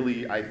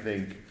really, I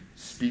think,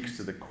 speaks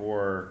to the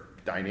core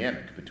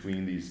dynamic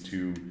between these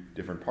two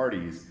different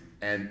parties.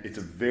 And it's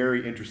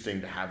very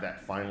interesting to have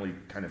that finally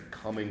kind of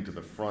coming to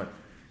the front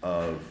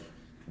of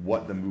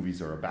what the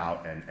movies are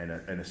about and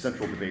a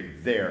central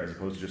debate there, as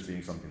opposed to just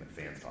being something that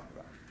fans talk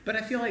about. But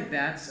I feel like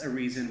that's a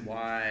reason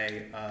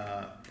why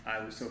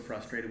I was so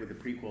frustrated with the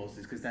prequels,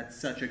 is because that's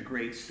such a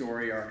great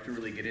story arc to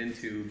really get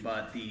into,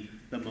 but the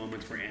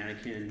moments where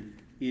Anakin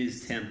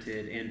is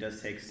tempted and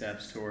does take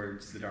steps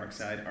towards the dark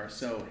side are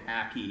so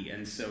hacky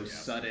and so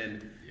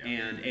sudden,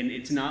 and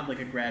it's not like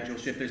a gradual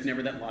shift. There's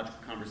never that logical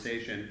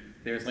conversation.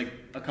 There's like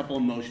a couple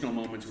emotional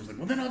moments where it's like,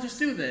 well, then I'll just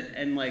do that,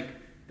 and like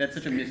that's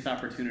such a missed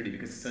opportunity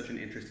because it's such an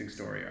interesting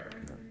story arc.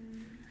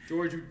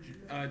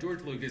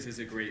 George Lucas is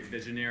a great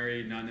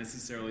visionary, not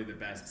necessarily the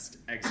best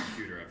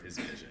executor of his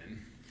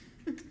vision.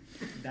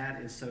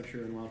 That is so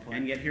true and well put.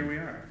 And yet here we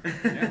are.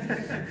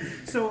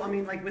 So, I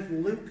mean, like with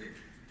Luke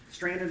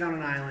stranded on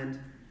an island,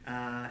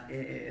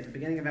 at the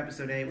beginning of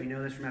episode 8, we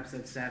know this from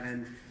episode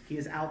 7, he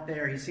is out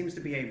there, he seems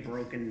to be a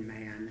broken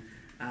man.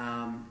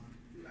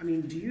 I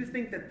mean, do you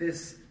think that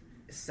this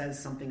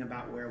says something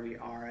about where we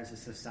are as a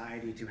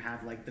society to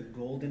have like the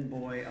golden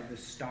boy of the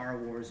Star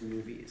Wars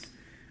movies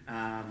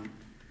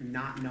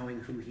not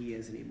knowing who he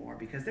is anymore?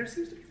 Because there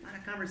seems to be a lot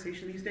of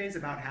conversation these days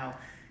about how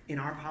in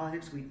our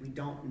politics, we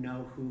don't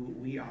know who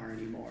we are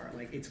anymore.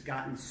 Like, it's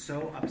gotten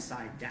so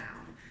upside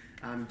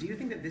down. Do you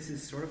think that this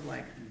is sort of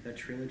like the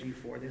trilogy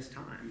for this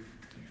time?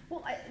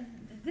 Well,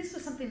 this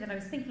was something that I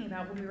was thinking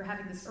about when we were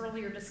having this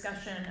earlier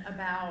discussion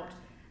about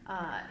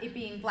it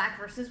being black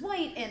versus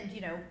white, and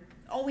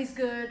always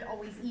good,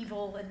 always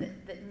evil, and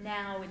that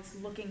now it's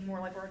looking more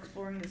like we're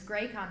exploring this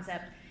gray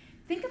concept.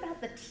 Think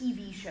about the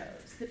TV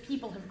shows that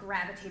people have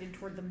gravitated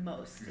toward the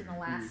most in the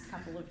last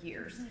couple of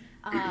years.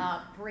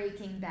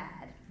 Breaking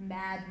Bad,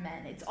 Mad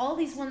Men. It's all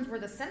these ones where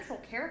the central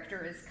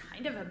character is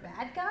kind of a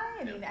bad guy.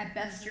 I mean, at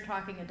best you're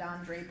talking a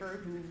Don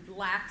Draper who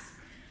lacks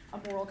a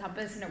moral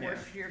compass, and at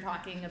worst you're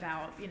talking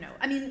about,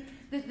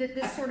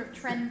 this sort of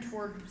trend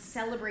toward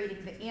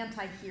celebrating the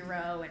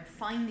anti-hero and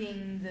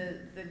finding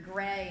the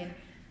gray, and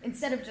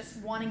instead of just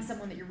wanting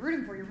someone that you're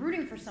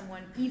rooting for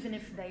someone even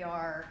if they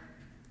are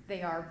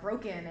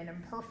broken and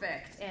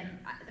imperfect. And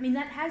I mean,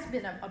 that has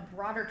been a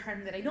broader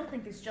trend that I don't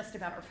think is just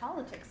about our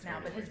politics now,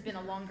 but has been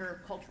a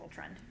longer cultural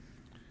trend.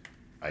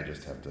 I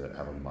just have to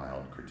have a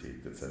mild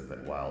critique that says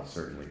that while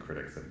certainly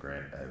critics have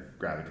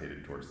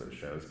gravitated towards those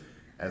shows,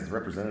 as the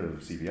representative of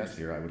CBS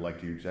here, I would like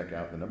to check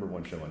out the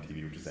 #1 show on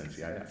TV, which is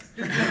NCIS.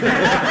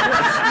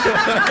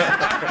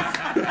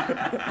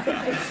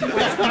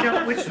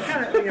 which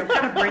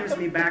kind of brings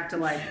me back to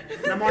like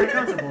the Marty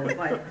Constable.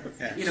 Like,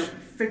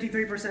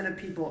 53% of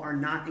people are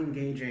not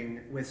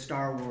engaging with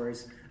Star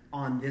Wars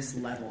on this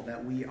level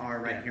that we are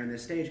right here on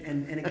this stage.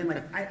 And again,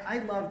 like I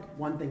loved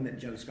one thing that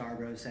Joe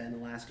Scarborough said in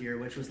the last year,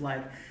 which was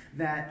like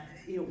that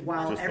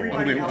while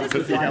everybody else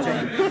was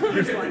watching,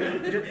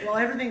 while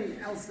everything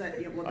else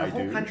that the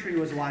whole country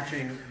was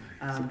watching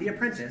The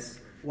Apprentice,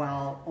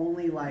 while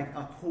only like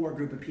a core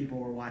group of people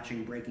were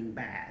watching Breaking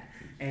Bad.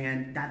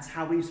 And that's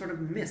how we sort of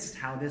missed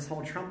how this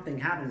whole Trump thing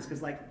happens, because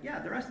the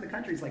rest of the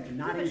country is like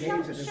not engaged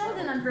at this level.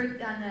 Sheldon on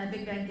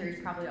Big Bang Theory is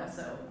probably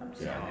also up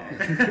to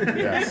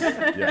Yes.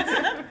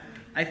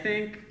 I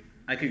think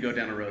I could go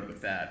down a road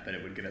with that, but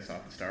it would get us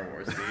off the Star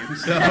Wars theme.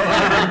 So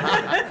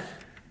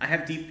I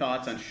have deep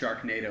thoughts on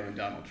Sharknado and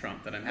Donald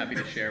Trump that I'm happy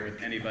to share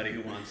with anybody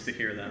who wants to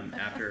hear them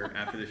after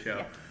the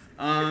show.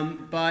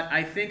 But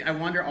I think I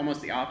wonder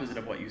almost the opposite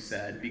of what you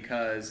said,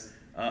 because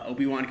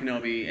Obi-Wan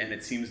Kenobi and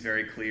it seems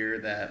very clear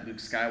that Luke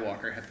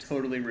Skywalker have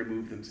totally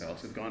removed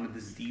themselves, have gone to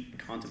this deep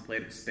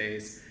contemplative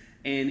space.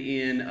 And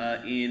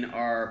in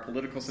our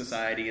political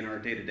society, in our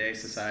day-to-day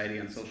society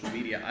on social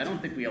media, I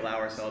don't think we allow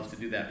ourselves to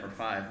do that for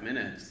 5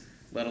 minutes,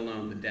 let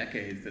alone the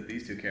decades that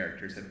these two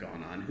characters have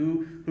gone on.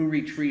 Who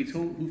retreats,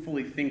 who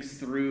fully thinks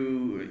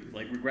through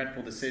like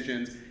regretful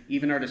decisions.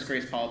 Even our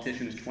disgraced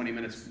politicians 20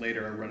 minutes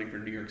later are running for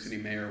New York City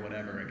mayor or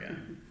whatever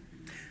again.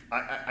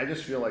 I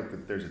just feel like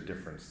that there's a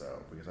difference,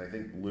 though, because I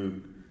think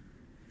Luke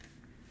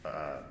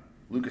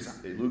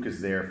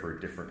is there for a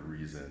different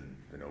reason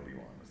than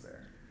Obi-Wan was there.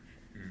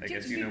 I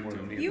guess you know more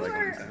than me. You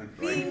are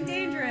being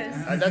dangerous.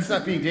 That's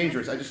not being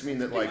dangerous. I just mean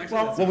that, like,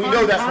 well we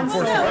know that from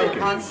Force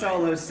Awakens. Han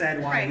Solo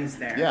said why he's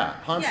there. Yeah,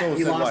 Han Solo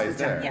said why he's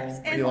there. Yes.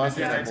 He lost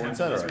his temple,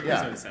 etc.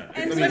 Yeah.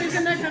 And but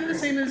isn't that kind of the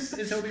same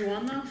as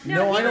Obi-Wan, though?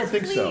 No, I don't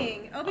think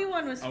fleeing.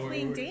 Obi-Wan was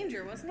fleeing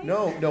danger, wasn't he?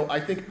 No. I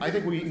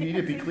think we need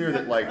to be clear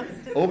that like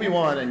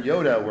Obi-Wan and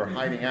Yoda were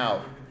hiding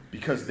out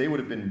because they would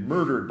have been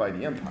murdered by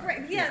the Empire.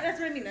 Right. Yeah, that's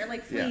what I mean. They're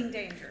like fleeing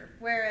danger,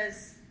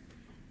 whereas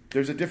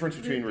there's a difference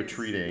between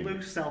retreating.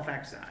 Luke's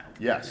self-exiled.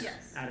 Yes.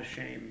 Out of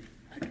shame.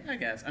 I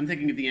guess. I'm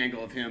thinking of the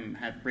angle of him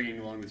bringing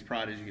along this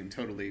prodigy and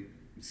totally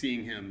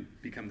seeing him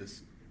become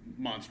this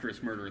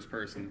monstrous, murderous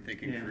person,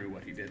 thinking through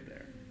what he did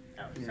there.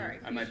 Oh, sorry.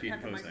 I might be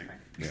imposing.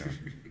 Yeah.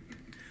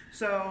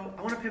 So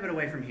I want to pivot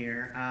away from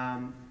here. I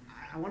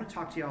want to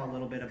talk to y'all a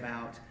little bit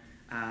about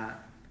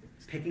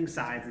picking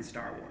sides in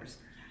Star Wars.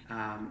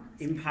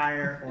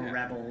 Empire or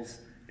Rebels,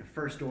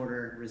 First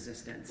Order,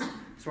 Resistance.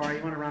 Swara,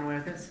 you want to run away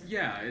with this?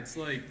 Yeah, it's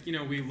like,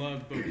 we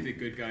love both the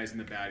good guys and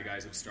the bad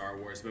guys of Star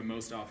Wars, but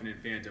most often in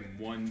fandom,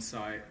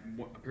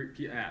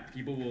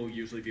 people will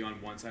usually be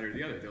on one side or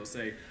the other. They'll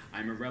say,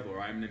 I'm a rebel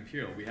or I'm an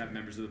Imperial. We have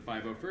members of the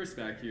 501st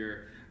back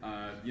here,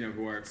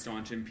 who are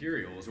staunch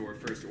Imperials or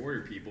First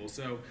Order people.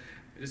 So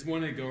I just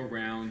want to go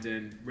around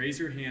and raise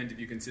your hand if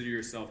you consider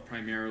yourself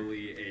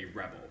primarily a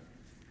rebel.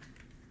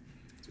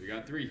 So we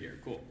got 3 here,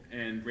 cool.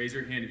 And raise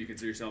your hand if you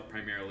consider yourself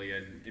primarily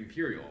an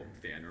Imperial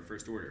fan or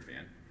First Order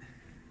fan.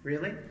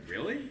 Really?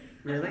 Really?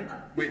 Really?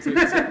 Wait, so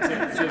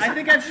I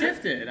think I've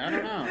shifted. I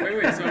don't know.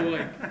 Wait, I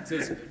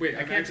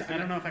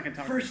don't know if I can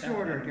talk. First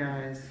Order,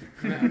 guys.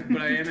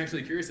 But I am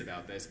actually curious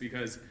about this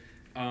because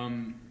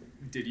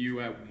did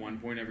you at one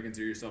point ever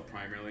consider yourself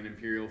primarily an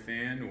Imperial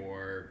fan,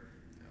 or?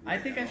 I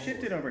think I've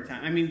shifted over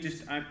time. I mean,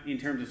 just in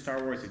terms of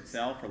Star Wars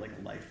itself, or like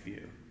a life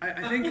view.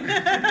 I think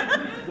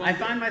I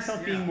find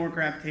myself being more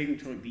gravitating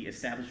toward the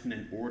establishment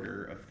and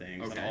order of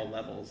things at all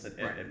levels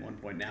at one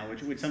point now,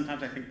 which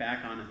sometimes I think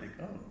back on and think,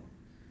 oh,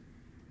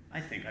 I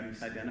think I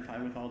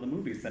misidentified with all the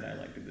movies that I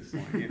liked at this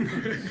point.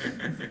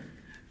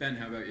 Ben,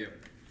 how about you?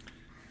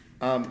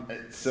 I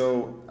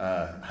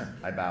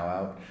bow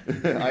out.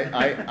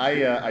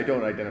 I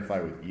don't identify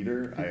with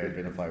either. I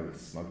identify with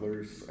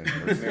smugglers and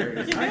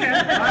mercenaries. Okay, all right,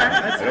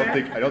 that's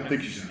I don't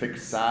think you should pick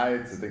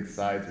sides. I think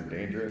sides are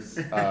dangerous.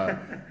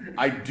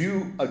 I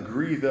do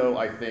agree, though.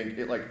 I think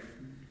it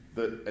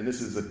and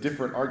this is a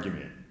different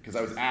argument because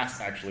I was asked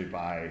actually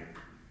by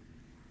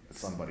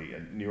somebody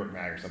at New York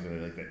Mag or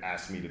something that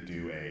asked me to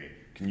do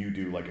can you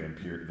do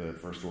the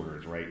First Order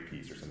is right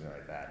piece or something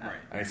like that? Right.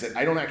 And I said,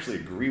 I don't actually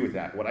agree with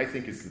that. What I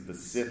think is that the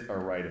Sith are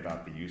right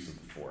about the use of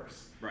the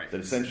Force. Right.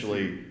 That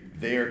essentially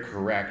they're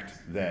correct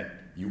that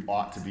you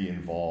ought to be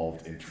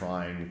involved in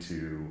trying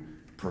to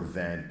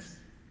prevent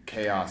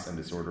chaos and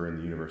disorder in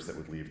the universe that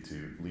would lead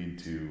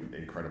to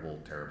incredible,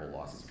 terrible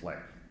losses of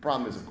life.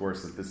 Problem is, of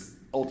course, that this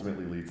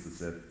ultimately leads the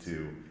Sith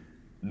to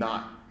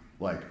not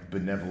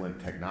benevolent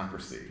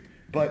technocracy,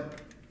 but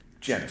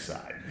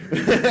genocide,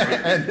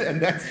 and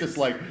that's just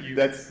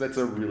that's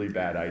a really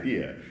bad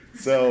idea.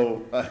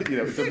 So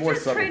it's a more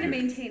just subtle trying to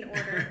view. maintain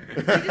order.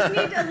 You just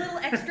need a little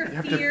extra You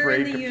have fear to break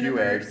in the a few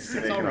universe. eggs to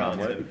It's make all an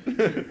omelet.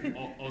 relative.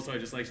 Also, I'd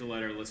just like to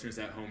let our listeners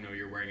at home know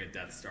you're wearing a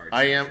Death Star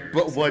I am,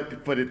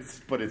 t-shirt.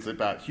 but it's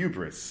about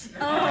hubris.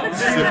 Oh, It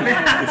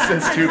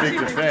says too big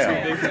to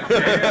fail. Big to fail.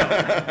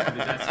 The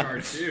Death Star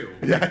 2.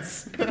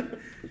 Yes.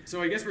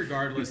 So I guess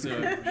regardless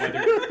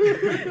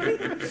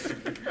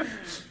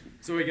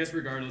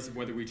of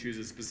whether we choose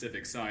a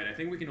specific side, I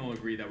think we can all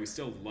agree that we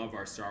still love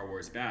our Star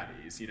Wars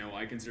baddies.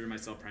 I consider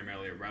myself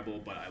primarily a rebel,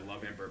 but I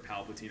love Emperor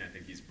Palpatine. I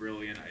think he's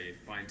brilliant. I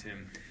find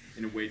him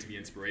in a way to be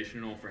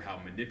inspirational for how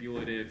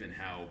manipulative and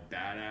how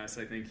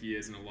badass I think he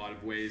is in a lot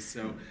of ways.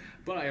 So,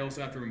 but I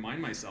also have to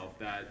remind myself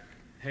that,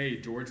 hey,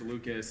 George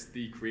Lucas,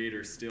 the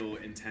creator, still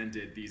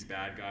intended these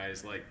bad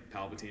guys like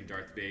Palpatine,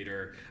 Darth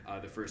Vader,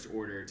 the First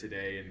Order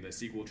today, and the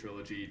sequel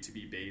trilogy to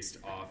be based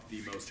off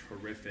the most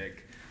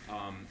horrific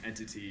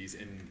entities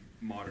in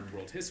modern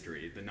world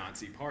history, the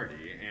Nazi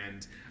Party.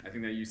 And I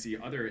think that you see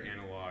other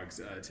analogs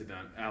to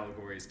them,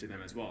 allegories to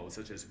them as well,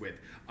 such as with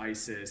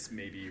ISIS,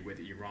 maybe with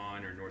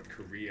Iran or North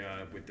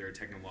Korea, with their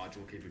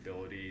technological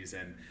capabilities.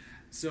 And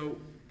so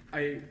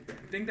I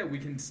think that we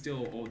can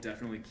still all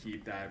definitely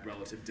keep that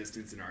relative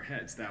distance in our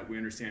heads, that we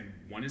understand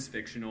one is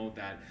fictional,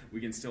 that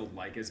we can still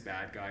like as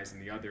bad guys,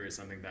 and the other is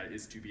something that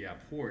is to be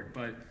abhorred.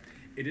 But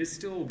it is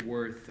still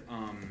worth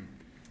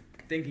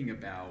thinking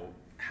about,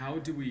 how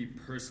do we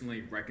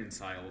personally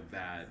reconcile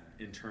that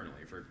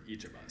internally for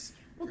each of us?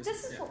 Well,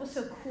 this is what was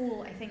so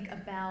cool, I think,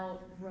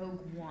 about Rogue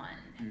One,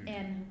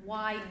 and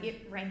why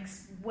it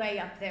ranks way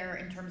up there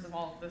in terms of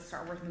all of the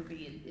Star Wars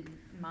movie in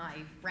my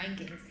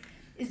rankings,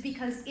 is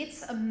because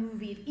it's a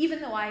movie,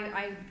 even though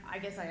I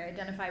guess I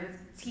identify with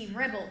Team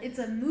Rebel, it's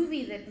a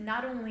movie that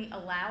not only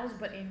allows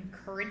but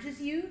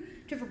encourages you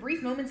to, for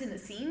brief moments in the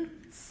scene,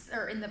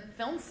 or in the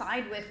film,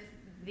 side with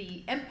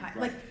the Empire.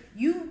 Right.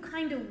 You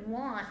kind of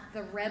want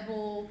the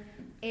Rebel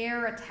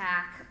air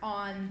attack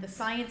on the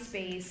science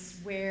base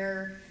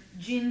where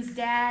Jin's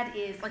dad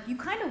is,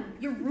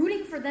 you're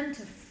rooting for them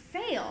to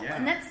fail. Yeah.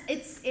 And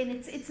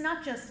it's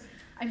not just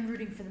I'm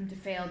rooting for them to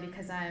fail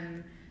because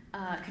I'm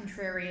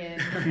contrarian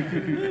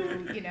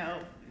who,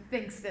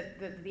 thinks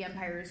that the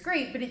Empire is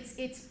great, but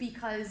it's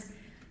because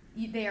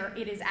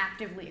it is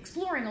actively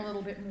exploring a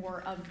little bit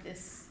more of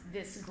this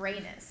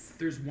grayness.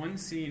 There's one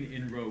scene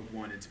in Rogue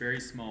One, it's very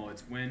small,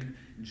 it's when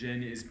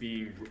Jin is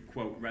being,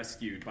 quote,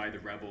 rescued by the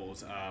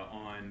rebels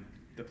on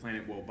the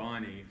planet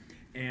Wobani,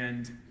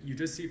 and you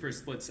just see for a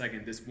split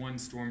second this one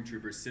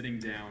stormtrooper sitting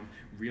down,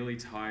 really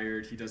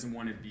tired, he doesn't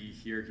want to be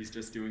here, he's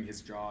just doing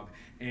his job,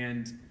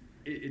 and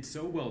it's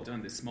so well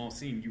done, this small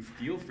scene, you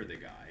feel for the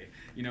guy.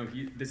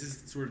 This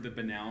is sort of the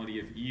banality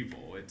of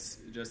evil. It's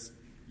just,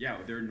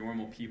 they're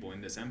normal people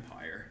in this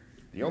empire.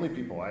 The only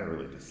people I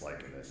really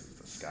dislike in this is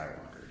the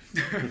Skywalkers.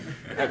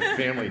 That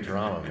family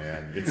drama,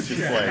 man. It's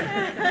just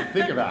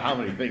think about how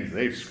many things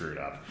they've screwed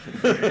up.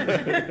 But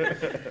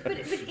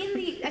I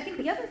think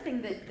the other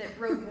thing that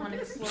Rogue One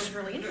explores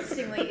really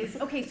interestingly is,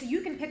 okay, so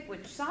you can pick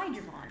which side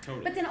you're on.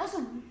 Totally. But then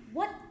also,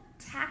 what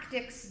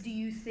tactics do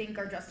you think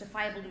are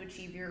justifiable to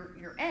achieve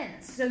your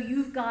ends? So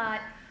you've got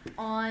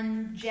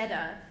on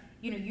Jeddah,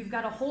 you've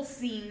got a whole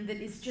scene that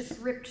is just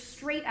ripped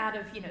straight out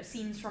of,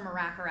 scenes from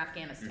Iraq or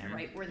Afghanistan,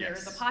 right? Where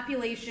there's a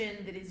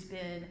population that has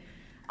been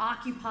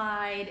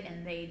occupied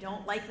and they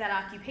don't like that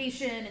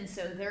occupation, and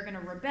so they're going to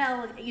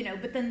rebel,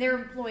 but then they're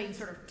employing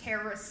sort of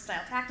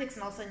terrorist-style tactics,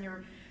 and all of a sudden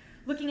you're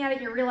looking at it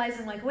and you're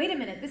realizing, wait a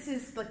minute, this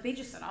is, they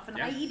just set off an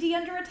IED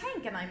under a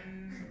tank, and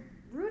I'm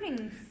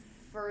rooting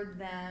for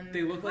them.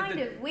 They look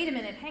wait a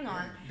minute, hang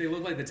on. They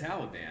look like the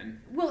Taliban.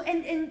 Well,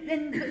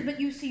 but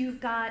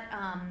you've got,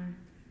 I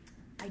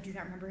do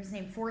not remember his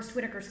name, Forrest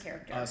Whitaker's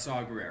character.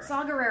 Saw Gerrera.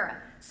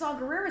 Saw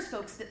Gerrera's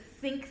folks that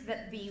think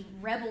that the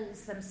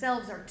rebels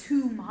themselves are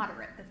too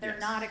moderate, that they're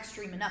not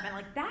extreme enough.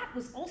 And that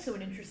was also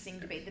an interesting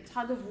debate, the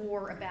tug of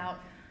war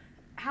about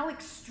how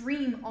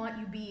extreme ought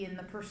you be in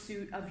the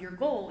pursuit of your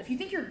goal. If you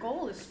think your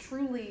goal is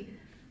truly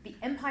the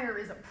Empire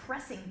is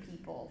oppressing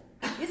people,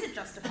 is it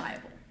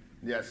justifiable?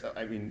 Yes,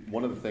 I mean,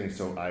 one of the things,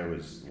 so I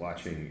was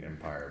watching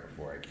Empire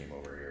before I came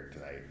over here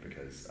tonight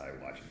because I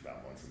watch it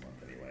about once a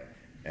month anyway.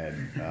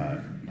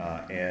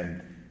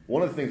 And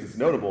one of the things that's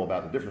notable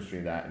about the difference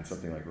between that and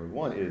something like Rogue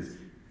One is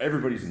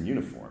everybody's in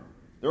uniform.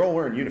 They're all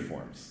wearing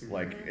uniforms.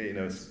 Like,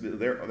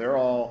 they're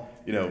all,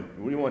 we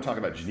don't want to talk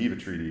about Geneva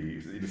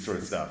Treaty sort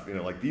of stuff.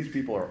 Like these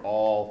people are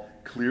all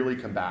clearly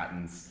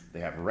combatants.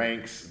 They have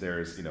ranks,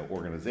 there's,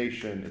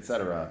 organization,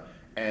 etc.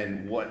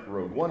 And what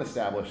Rogue One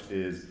established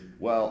is,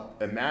 well,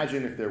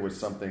 imagine if there was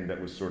something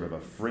that was sort of a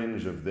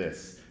fringe of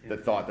this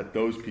that thought that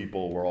those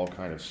people were all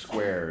kind of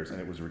squares and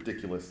it was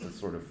ridiculous to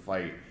sort of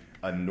fight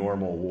a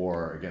normal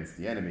war against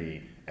the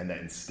enemy, and that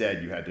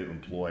instead you had to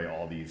employ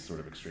all these sort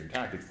of extreme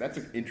tactics. That's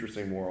an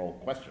interesting moral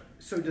question.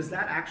 So does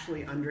that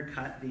actually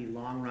undercut the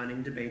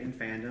long-running debate in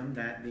fandom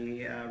that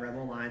the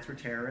Rebel Alliance were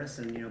terrorists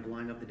and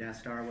blowing up the Death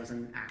Star was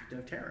an act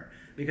of terror?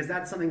 Because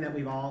that's something that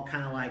we've all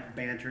kind of like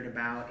bantered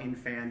about in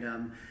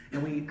fandom,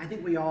 and I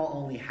think we all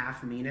only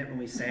half mean it when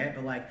we say it,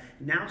 but like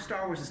now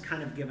Star Wars has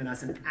kind of given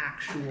us an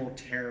actual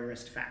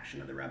terrorist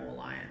faction of the Rebel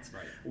Alliance,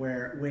 right,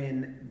 where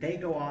when they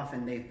go off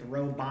and they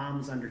throw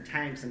bombs under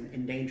tanks and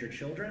endanger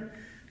children,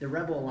 the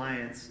Rebel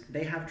Alliance,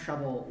 they have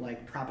trouble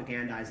like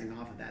propagandizing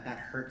off of that. That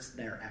hurts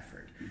their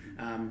effort.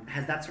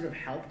 Has that sort of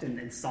helped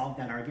and solved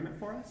that argument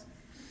for us?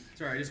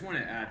 Sorry, I just want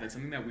to add that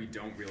something that we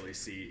don't really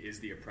see is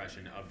the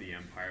oppression of the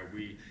Empire.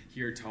 We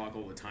hear talk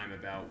all the time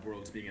about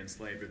worlds being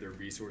enslaved or their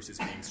resources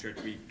being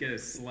stripped. We get a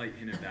slight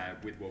hint of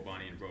that with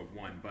Wobani and Rogue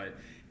One, but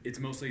it's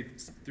mostly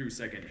through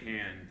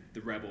secondhand,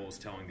 the rebels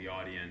telling the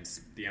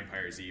audience the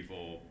Empire is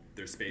evil,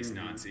 they're space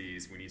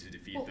Nazis, we need to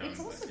defeat them. It's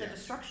also the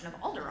destruction of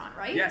Alderaan,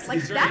 right? Yes,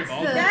 like that's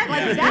and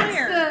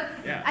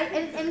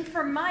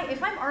for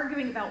if I'm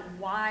arguing about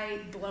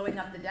why blowing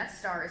up the Death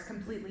Star is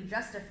completely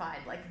justified,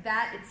 like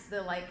that, it's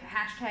the like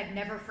hashtag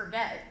never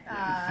forget,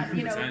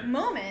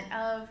 moment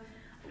of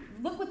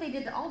look what they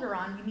did to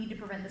Alderaan. You need to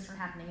prevent this from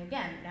happening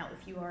again. Now,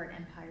 if you are an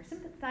Empire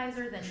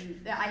sympathizer, then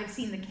I have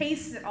seen the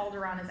case that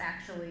Alderaan is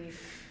actually.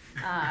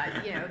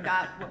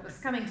 Got what was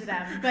coming to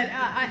them, but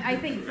I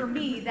think for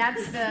me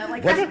that's the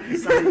like.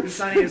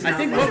 Sonny is I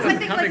think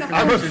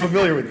I'm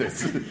unfamiliar with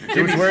this.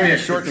 He was wearing a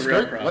short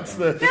skirt. What's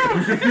the?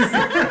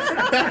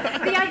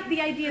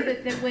 The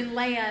idea that when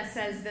Leia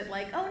says that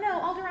like, oh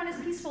no, Alderaan is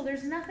peaceful.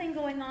 There's nothing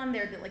going on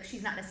there. That like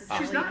she's not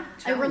necessarily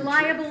a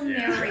reliable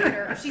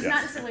narrator. She's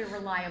not necessarily a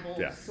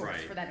reliable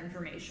source for that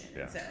information.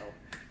 Yeah.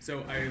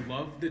 So I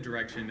love the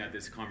direction that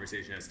this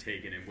conversation has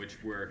taken, in which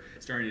we're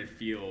starting to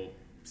feel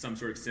some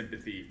sort of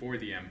sympathy for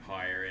the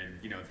Empire, and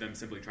them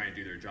simply trying to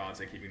do their jobs,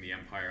 like keeping the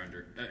Empire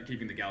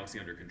keeping the galaxy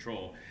under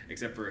control,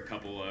 except for a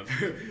couple of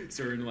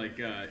certain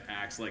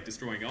acts like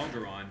destroying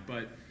Alderaan.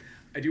 But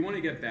I do want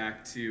to get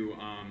back to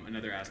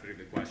another aspect of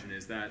the question,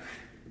 is that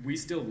we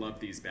still love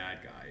these bad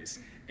guys,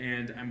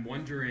 and I'm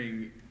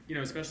wondering,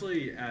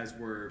 especially as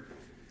we're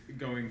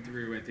going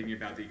through and thinking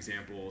about the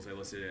examples I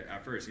listed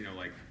at first,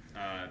 like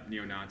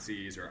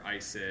neo-Nazis or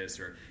ISIS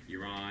or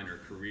Iran or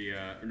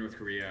Korea or North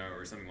Korea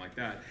or something like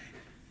that.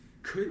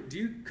 Could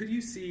you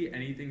see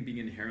anything being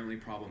inherently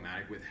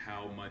problematic with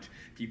how much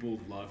people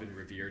love and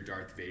revere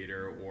Darth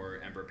Vader or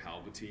Emperor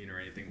Palpatine or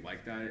anything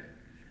like that?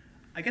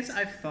 I guess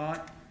I've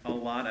thought a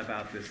lot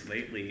about this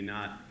lately,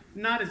 not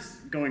as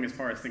going as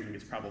far as thinking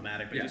it's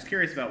problematic, but just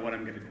curious about what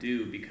I'm going to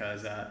do,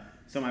 because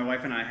so my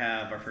wife and I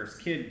have our first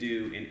kid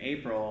due in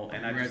April,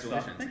 and I just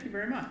thought, thank you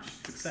very much,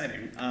 it's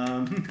exciting.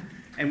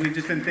 And we've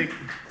just been thinking,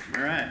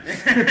 all right,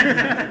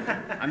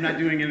 I'm not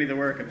doing any of the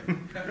work.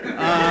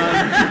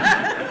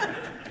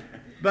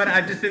 But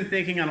I've just been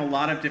thinking on a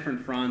lot of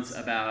different fronts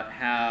about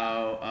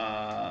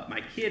how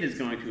my kid is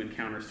going to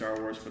encounter Star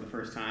Wars for the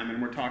first time,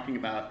 and we're talking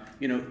about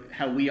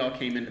how we all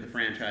came into the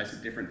franchise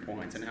at different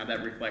points and how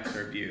that reflects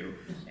our view,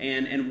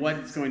 and what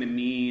it's going to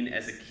mean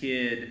as a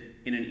kid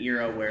in an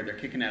era where they're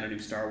kicking out a new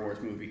Star Wars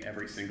movie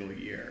every single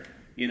year.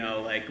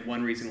 Like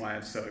one reason why I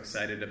was so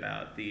excited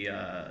about the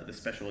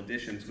special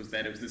editions was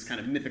that it was this kind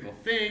of mythical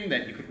thing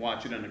that you could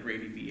watch it on a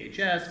grainy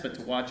VHS, but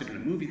to watch it in a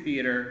movie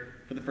theater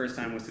for the first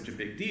time was such a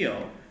big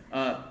deal.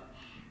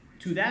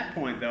 To that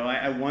point, though,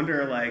 I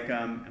wonder,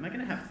 am I going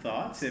to have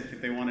thoughts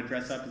if they want to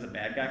dress up as a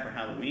bad guy for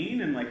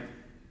Halloween? And,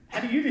 how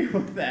do you deal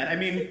with that? I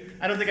mean,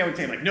 I don't think I would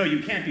say, no, you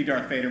can't be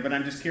Darth Vader, but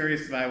I'm just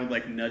curious if I would,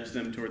 nudge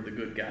them toward the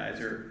good guys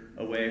or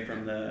away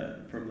from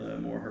the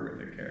more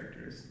horrific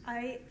characters.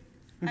 I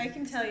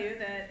can tell you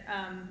that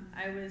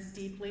I was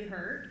deeply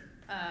hurt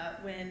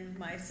when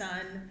my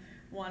son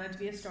wanted to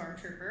be a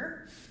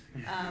stormtrooper.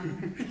 I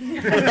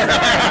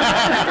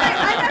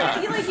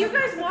feel like you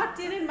guys walked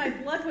in and my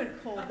blood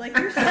went cold.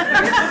 You're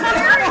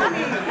scaring me.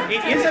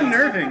 It is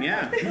unnerving,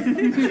 yeah.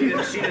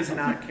 She does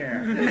not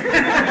care.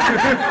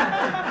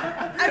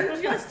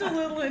 I'm just a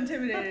little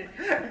intimidated.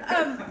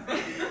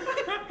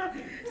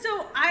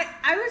 So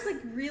I was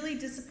really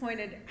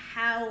disappointed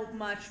how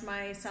much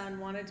my son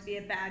wanted to be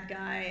a bad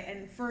guy.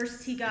 And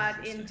first he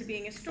got into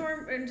being into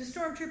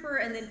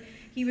stormtrooper, and then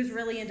he was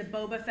really into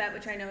Boba Fett,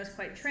 which I know is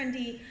quite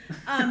trendy.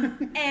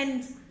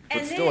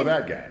 But still a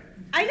bad guy.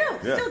 I know,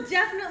 Yeah. still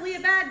definitely a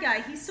bad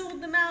guy. He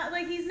sold them out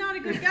like he's not a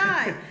good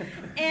guy.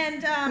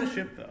 And Cool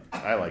ship though.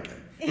 I like him.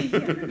 He's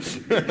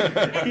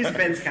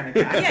Ben's kind of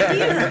guy. yeah,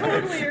 he is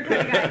totally your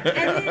kind of guy.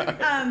 And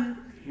then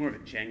More of a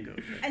Django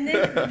ship. And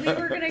then we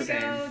were going to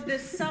Same. go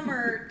this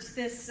summer to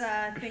this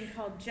thing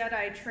called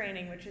Jedi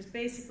Training, which is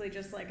basically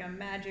just like a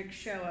magic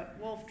show at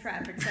Wolf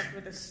Trap, except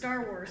with a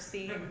Star Wars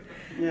theme.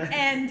 Yeah.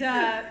 And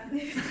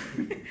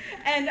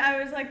and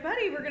I was like,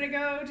 buddy, we're going to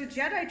go to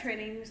Jedi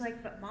Training. He was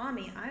like, but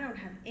mommy, I don't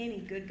have any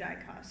good guy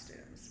costumes.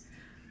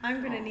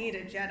 I'm going to need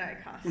a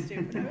Jedi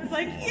costume. And I was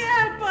like,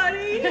 yeah,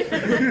 buddy.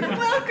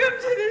 Welcome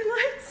to the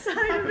light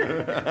side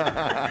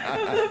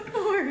of the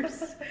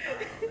Force.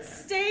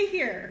 Stay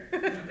here.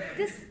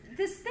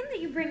 This thing that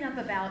you bring up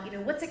about,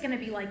 what's it going to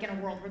be like in a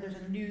world where there's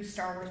a new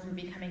Star Wars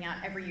movie coming out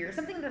every year,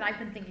 something that I've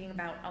been thinking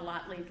about a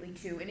lot lately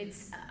too, and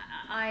it's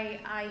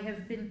I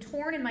have been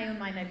torn in my own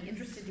mind. I'd be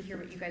interested to hear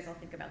what you guys all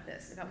think about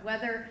this, about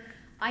whether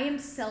I am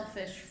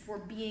selfish for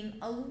being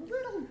a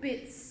little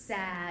bit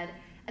sad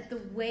at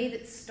the way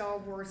that Star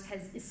Wars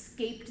has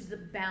escaped the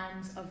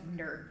bounds of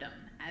nerddom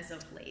as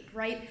of late,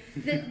 right?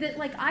 that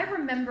like I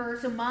remember,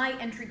 so my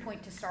entry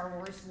point to Star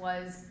Wars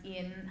was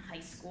in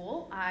high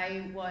school.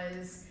 I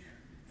was,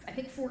 I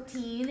think,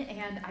 14,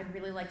 and I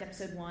really liked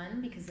Episode 1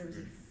 because there was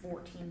a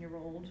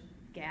 14-year-old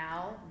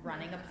gal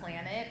running a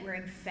planet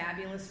wearing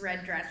fabulous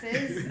red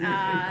dresses.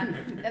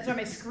 That's why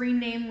my screen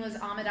name was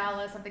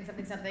Amidala something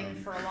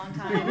for a long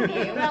time in the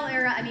AOL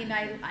era. I mean,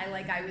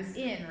 I was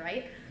in,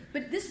 right?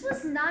 But this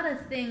was not a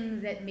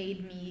thing that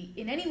made me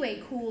in any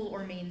way cool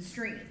or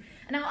mainstream.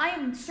 And now I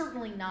am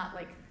certainly not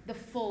like the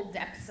full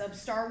depths of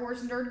Star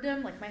Wars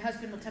nerddom. Like my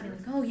husband will tell me,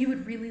 like, "Oh, you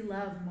would really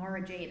love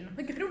Mara Jade," and I'm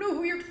like, "I don't know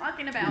who you're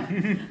talking about,"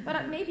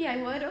 but maybe I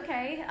would.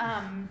 Okay,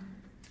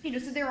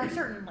 so there are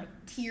certain like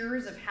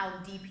tiers of how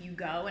deep you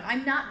go, and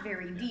I'm not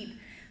very deep.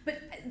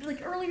 But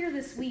like earlier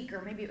this week,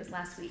 or maybe it was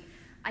last week,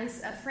 a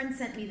friend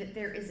sent me that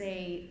there is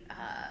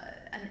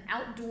an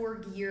outdoor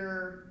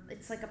gear.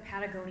 It's like a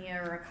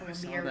Patagonia or a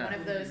Columbia or one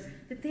of those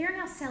that they are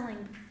now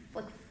selling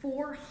like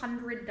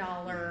 $400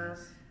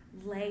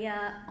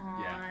 Leia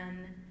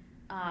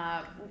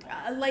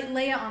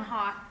on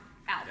Hawk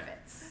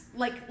outfits,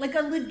 like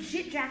a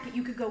legit jacket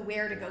you could go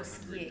wear to go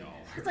skiing.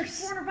 It's like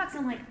 $400.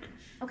 I'm like,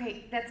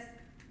 okay,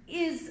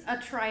 is a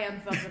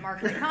triumph of the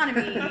market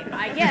economy,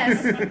 I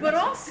guess, but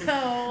also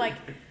like,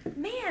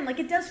 man, like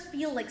it does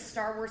feel like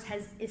Star Wars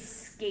has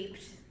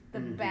escaped the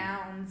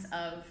bounds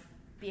of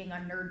being a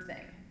nerd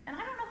thing, and I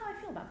don't know how I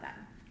feel about that.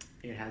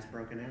 It has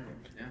broken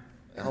out. Yeah.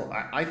 Well,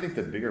 I think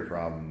the bigger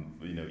problem,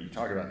 you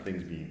talk about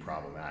things being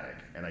problematic,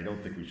 and I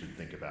don't think we should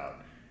think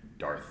about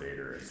Darth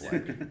Vader as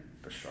like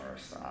Bashar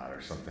Assad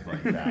or something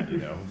like that,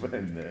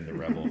 and the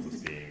rebels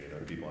as being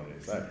the people on the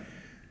inside.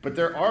 But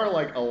there are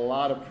like a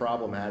lot of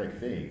problematic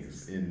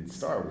things in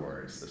Star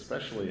Wars,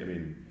 especially. I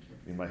mean,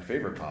 my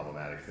favorite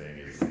problematic thing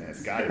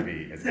has got to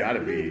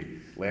be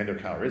Lando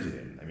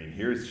Calrissian. I mean,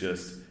 here's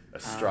just a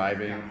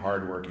striving,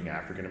 hardworking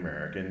African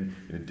American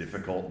in a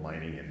difficult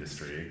mining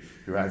industry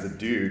who has a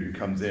dude who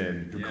comes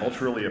in who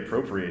culturally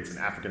appropriates an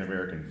African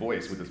American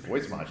voice with his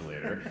voice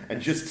modulator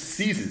and just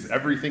seizes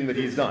everything that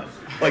he's done.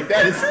 Like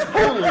that is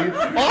totally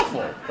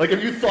awful. Like,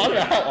 have you thought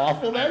about how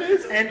awful that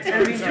is? And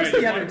I mean, just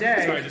the other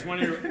day. Sorry, I just want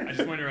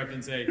to interrupt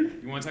and say,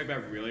 you want to talk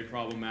about really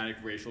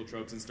problematic racial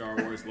tropes in Star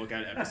Wars? Look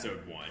at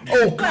Episode 1.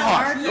 Oh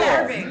God!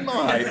 Well,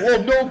 My.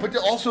 Well, no, but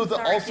also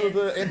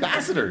the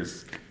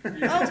ambassadors. Oh,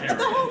 the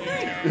whole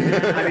thing.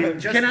 I mean,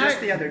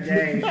 just the other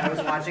day, I was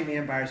watching The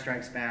Empire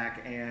Strikes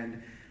Back,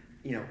 and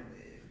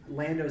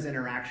Lando's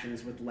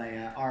interactions with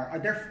Leia are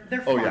they're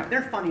fun. Oh, yeah.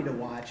 They're funny to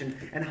watch, and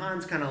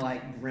Han's kind of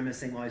like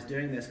grimacing while he's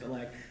doing this, but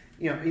like.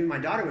 Even my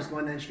daughter was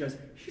going there and she goes,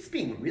 "He's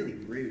being really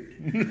rude."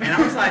 And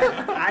I was like,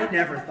 I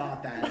never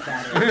thought that.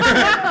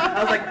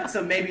 I was like,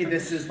 so maybe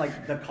this is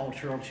like the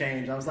cultural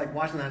change. I was like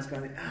watching that and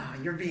going, "Oh,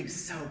 you're being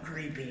so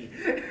creepy."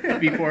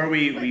 Before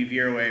we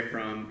veer away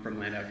from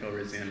Lando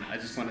Calrissian, I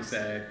just want to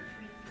say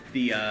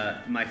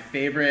my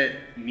favorite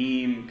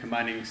meme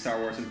combining Star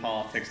Wars and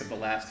politics of the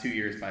last 2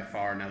 years by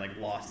far, and I like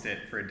lost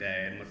it for a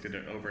day and looked at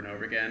it over and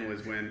over again,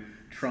 was when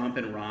Trump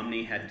and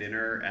Romney had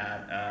dinner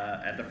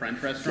at the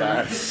French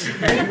restaurant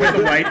with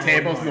the white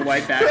tables and the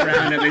white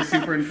background, and they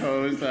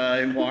superimposed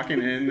him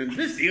walking in, and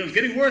this deal's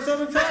getting worse all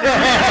the time.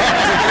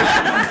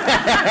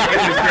 It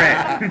was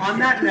great. On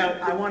that note,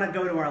 I want to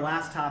go to our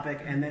last topic,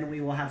 and then we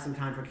will have some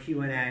time for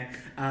Q&A.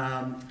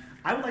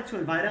 I would like to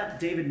invite up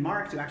David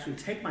Mark to actually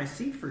take my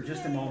seat for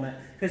just a moment,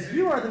 because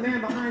you are the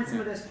man behind some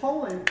of this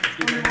polling.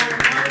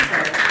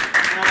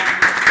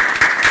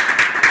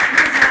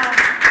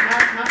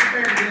 Not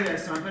prepared to do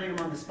this, so I'm putting him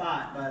on the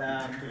spot, but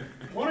I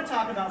want to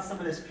talk about some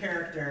of this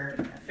character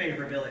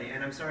favorability,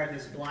 and I'm sorry if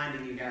this is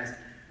blinding you guys.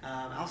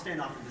 I'll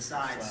stand off to the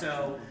side.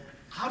 So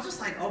I'll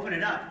just open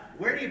it up.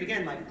 Where do you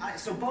begin?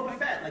 So Boba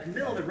Fett,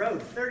 middle of the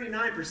road,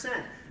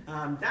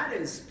 39%. That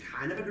is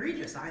kind of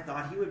egregious. I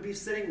thought he would be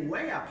sitting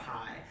way up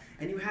high.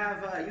 And you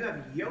have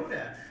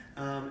Yoda,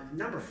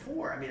 number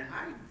 4. I mean,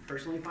 I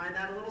personally find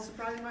that a little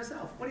surprising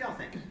myself. What do y'all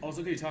think?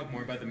 Also, could you talk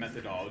more about the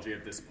methodology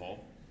of this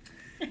poll?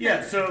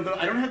 Yeah, so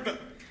I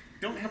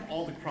don't have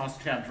all the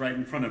crosstabs right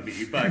in front of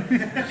me, but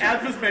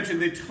as was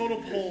mentioned, the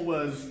total poll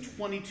was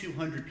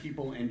 2,200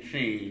 people and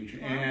change,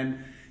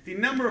 and the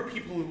number of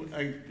people who,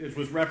 as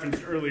was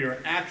referenced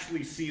earlier,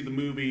 actually see the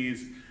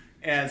movies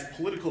as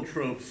political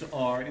tropes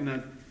are in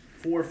the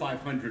 400 or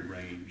 500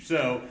 range.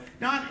 So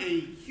not a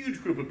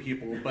huge group of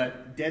people,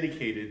 but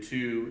dedicated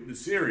to the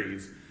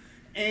series.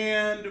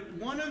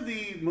 And one of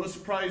the most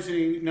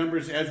surprising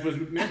numbers, as was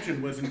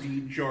mentioned, was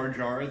indeed Jar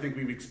Jar. I think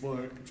we've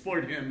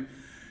explored him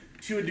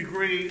to a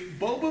degree.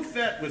 Boba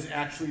Fett was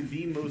actually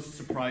the most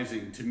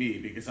surprising to me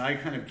because I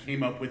kind of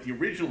came up with the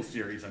original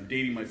series. I'm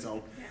dating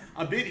myself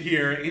a bit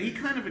here, and he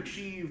kind of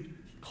achieved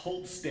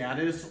cult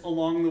status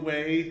along the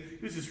way.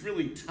 He was this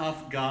really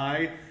tough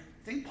guy.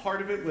 I think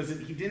part of it was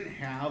that he didn't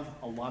have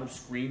a lot of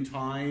screen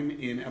time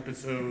in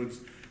episodes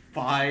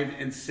 5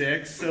 and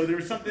 6, so there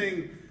was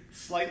something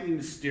slightly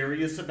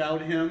mysterious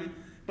about him,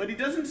 but he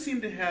doesn't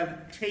seem to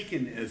have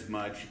taken as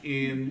much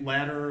in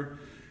latter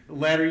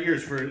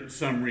years for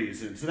some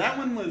reason. So that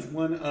one was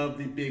one of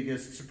the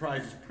biggest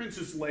surprises.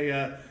 Princess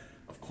Leia,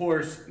 of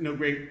course, no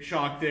great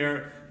shock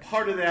there.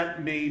 Part of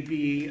that may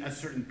be a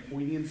certain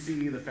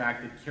poignancy, the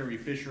fact that Carrie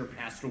Fisher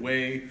passed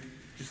away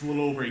just a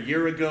little over a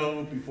year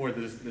ago before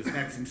this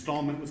next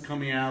installment was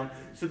coming out.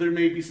 So there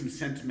may be some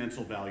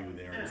sentimental value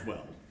there as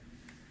well.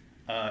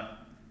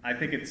 I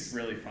think it's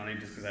really funny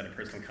just because I had a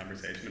personal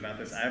conversation about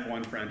this. I have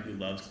one friend who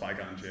loves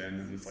Qui-Gon Jinn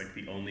and is like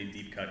the only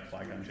deep-cut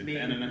Qui-Gon Jinn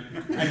fan. And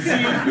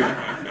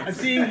I'm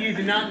seeing you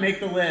did not make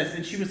the list.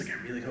 And she was like,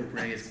 I really hope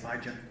Rey is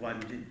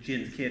Qui-Gon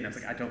Jinn's kid. And I was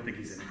like, I don't think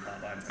he's in the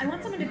plot lines. I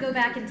want someone to go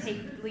back and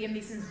take Liam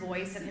Neeson's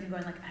voice of him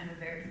going like, I have a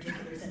very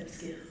particular set of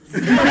skills.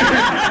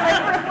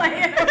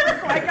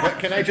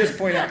 Can I just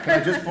point out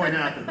that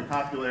the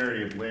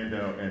popularity of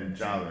Lando and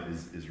Jabba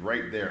is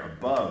right there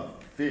above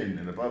Finn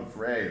and above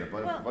Rey and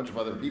above a bunch of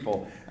other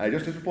people. And I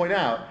just have to point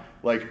out,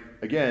 like,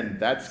 again,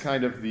 that's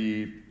kind of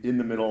the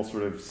in-the-middle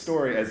sort of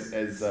story,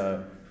 as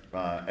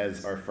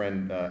our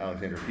friend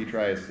Alexander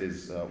Petri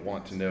is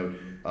want to note.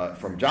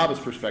 From Jabba's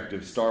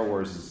perspective, Star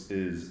Wars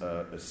is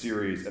a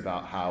series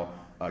about how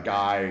a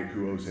guy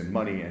who owes him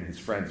money and his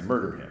friends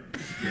murder him.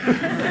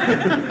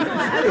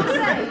 I will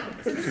say,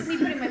 so this is me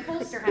putting my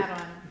pollster hat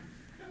on.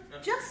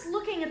 Just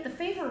looking at the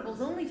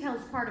favorables only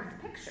tells part of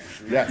the picture.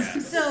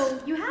 Yes. So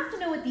you have to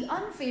know what the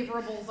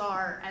unfavorables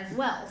are as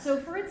well. So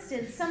for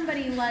instance,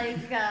 somebody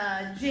like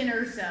Jyn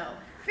Erso,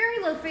 very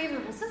low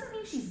favorables, doesn't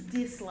mean she's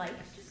disliked,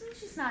 it just means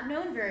she's not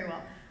known very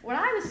well. What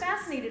I was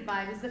fascinated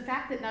by was the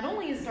fact that not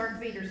only is Darth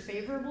Vader's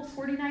favorables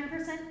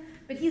 49%,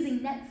 but he's a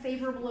net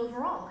favorable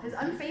overall. His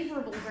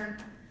unfavorables are,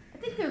 I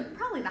think they're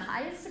probably the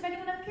highest of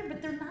anyone up here,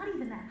 but they're not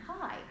even that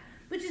high.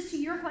 Which is to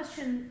your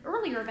question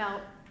earlier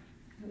about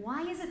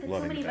why is it that so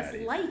many of us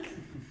like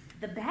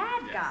the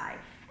bad guy?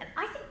 And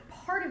I think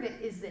part of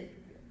it is that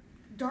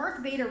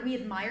Darth Vader, we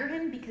admire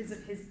him because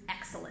of his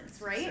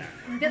excellence, right?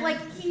 That like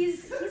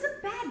he's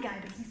a bad guy,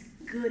 but he's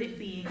good at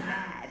being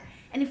bad.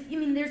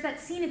 And there's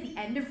that scene at the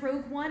end of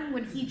Rogue One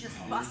when he just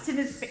busts in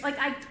his face. Like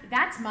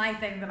that's my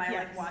thing that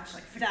I watch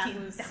like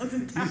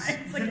 15,000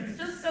 times. Like it's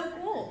just so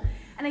cool.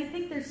 And I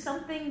think there's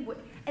something,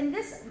 and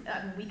this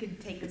we could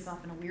take this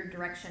off in a weird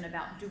direction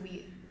about do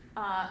we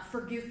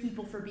forgive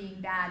people for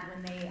being bad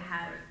when they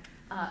have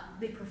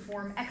they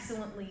perform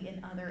excellently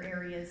in other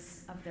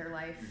areas of their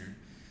life.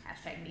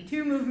 Hashtag Me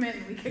Too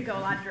movement. We could go a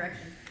lot of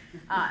directions.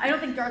 I don't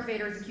think Darth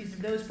Vader is accused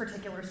of those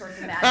particular sorts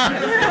of bad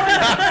things.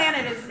 The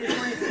planet is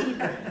for his feet.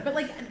 But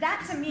like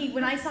that to me,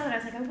 when I saw that, I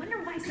was like, I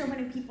wonder why so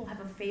many people have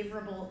a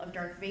favorable of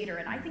Darth Vader,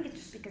 and I think it's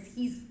just because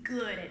he's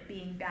good at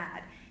being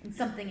bad, and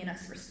something in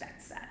us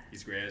respects that.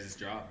 He's great at his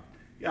job.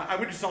 Yeah, I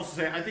would just also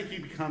say I think he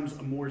becomes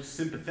a more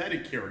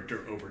sympathetic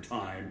character over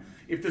time.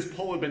 If this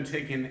poll had been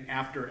taken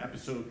after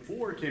Episode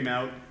 4 came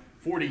out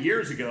 40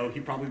 years ago, he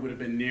probably would have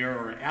been near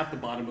or at the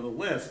bottom of the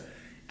list.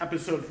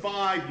 Episode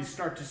 5, you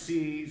start to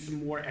see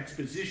some more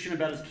exposition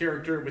about his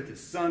character with his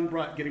son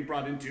getting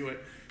brought into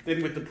it.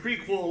 Then with the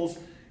prequels,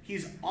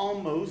 he's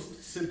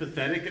almost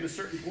sympathetic at a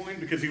certain point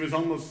because he was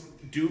almost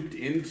duped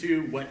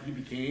into what he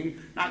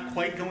became. Not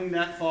quite going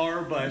that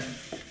far, but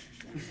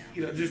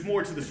there's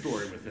more to the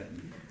story with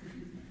him.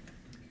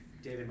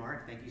 David,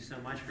 Mark, thank you so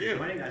much for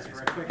joining us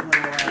for a quick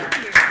little so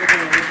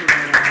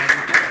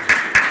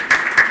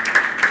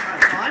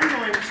I'm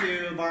going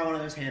to borrow one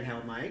of those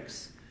handheld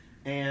mics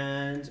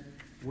and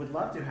would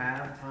love to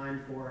have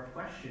time for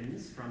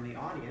questions from the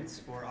audience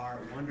for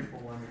our wonderful,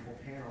 wonderful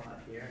panel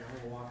up here.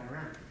 Now we're walking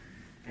around.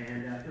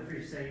 And feel free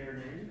to say your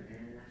name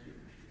and ask your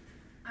question.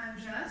 I'm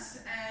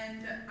Jess,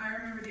 and I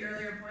remember the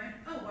earlier point,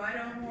 why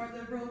don't more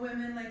liberal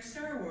women like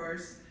Star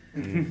Wars?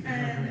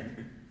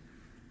 And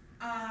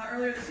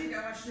earlier this week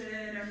I watched it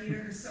in a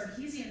Meter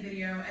Sarkeesian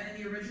video, and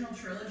in the original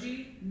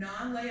trilogy,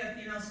 non-Leia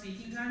female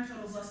speaking time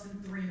totals less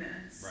than 3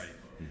 minutes. Right.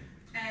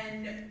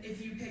 And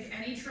if you pick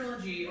any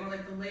trilogy, or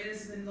like the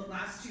latest in the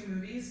last 2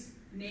 movies,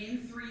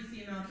 name 3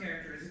 female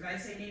characters. If I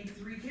say name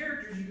 3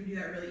 characters, you can do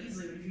that really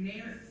easily, but if you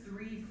name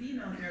 3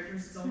 female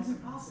characters, it's almost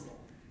impossible.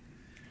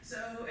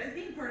 So I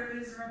think part of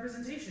it is a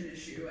representation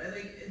issue.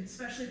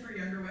 Especially for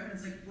younger women,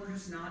 it's like we're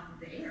just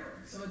not there,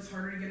 so it's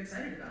harder to get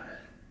excited about it.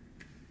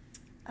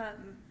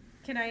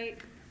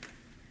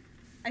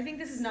 I think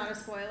this is not a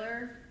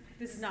spoiler.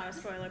 This is not a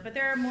spoiler, but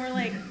there are more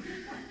like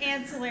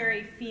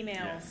ancillary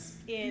females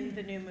in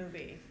the new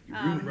movie. You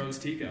ruined Rose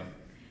Tico.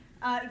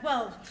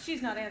 Well,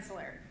 she's not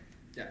ancillary.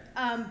 Yeah.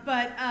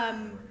 But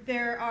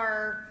there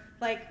are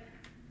like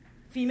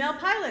female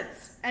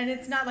pilots, and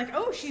it's not like,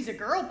 oh, she's a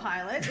girl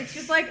pilot. It's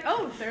just like,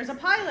 oh, there's a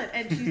pilot,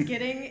 and she's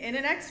getting in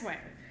an X-wing.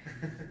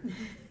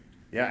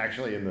 Yeah,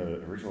 actually, in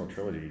the original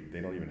trilogy,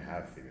 they don't even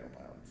have female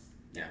pilots.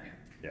 Yeah.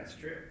 Yeah, That's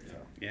true. So.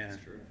 Yeah.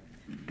 That's true.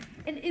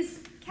 And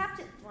is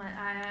Captain...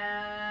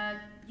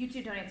 you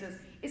two don't answer this.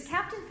 Is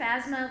Captain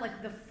Phasma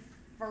like the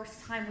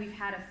first time we've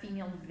had a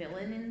female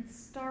villain in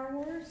Star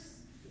Wars?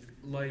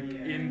 Like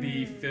in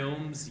the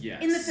films,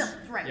 yes. In the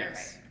films, right,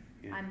 yes.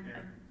 right.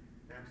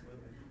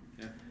 Absolutely.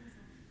 Yeah.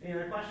 Any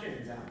other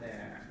questions out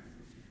there?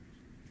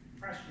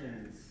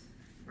 Questions?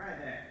 Right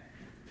there.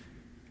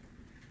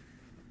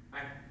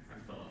 Hi,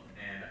 I'm Philip,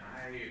 and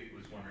I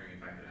was wondering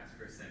if I could ask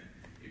Kristen,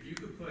 if you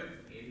could put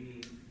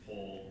any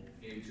pole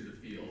into the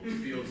field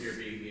here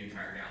being the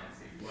entire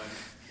galaxy, what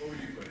would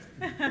you put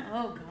in?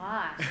 Oh,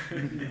 gosh.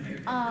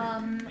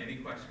 Any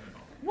question at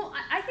all? Well,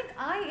 I think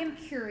I am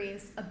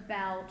curious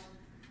about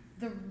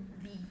the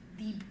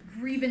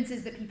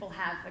grievances that people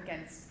have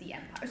against the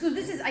Empire. So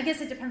this is, I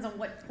guess it depends on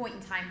what point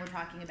in time we're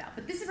talking about,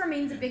 but this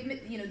remains a big,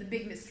 the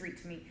big mystery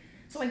to me.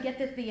 So I get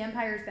that the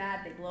Empire is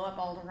bad, they blow up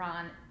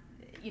Alderaan.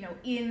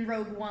 In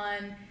Rogue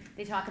One,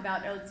 they talk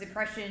about, it's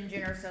depression,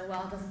 Jyn Erso,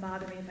 well, it doesn't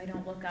bother me if I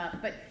don't look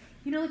up. But,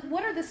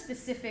 what are the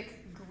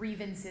specific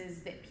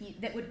grievances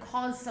that would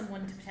cause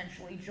someone to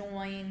potentially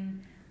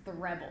join the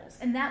Rebels?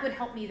 And that would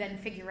help me then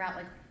figure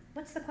out,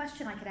 what's the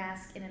question I could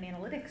ask in an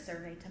analytics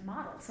survey to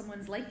model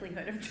someone's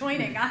likelihood of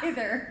joining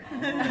either?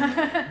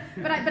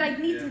 But I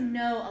need to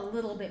know a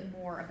little bit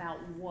more about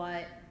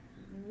what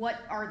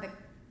are the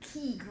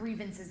key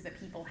grievances that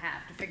people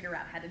have to figure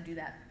out how to do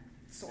that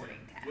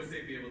sorting task. Would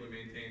they be able to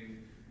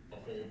maintain a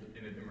hold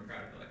in a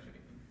democratic election?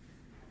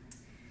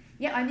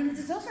 Yeah,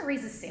 this also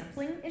raises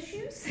sampling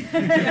issues.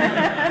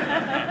 That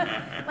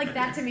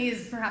to me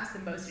is perhaps the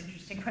most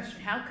interesting question.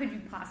 How could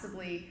you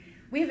possibly...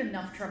 We have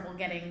enough trouble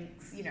getting,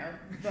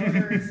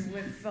 voters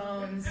with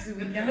phones who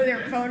we know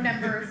their phone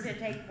numbers to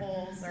take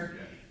polls or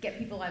get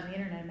people on the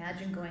internet.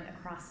 Imagine going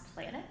across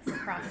planets,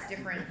 across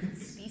different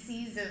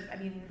species of,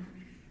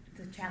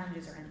 the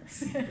challenges are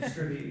endless.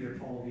 Distribute your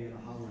poll via the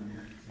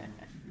holonet.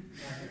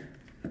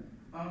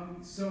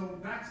 So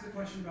back to the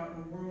question about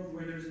a world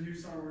where there's a new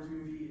Star Wars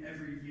movie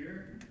every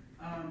year.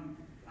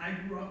 I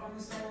grew up on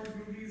the Star Wars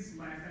movies.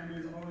 My family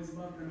has always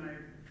loved them. I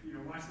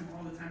watched them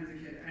all the time as a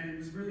kid, and it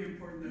was really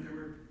important that there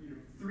were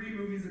 3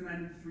 movies and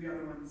then 3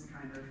 other ones,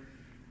 kind of.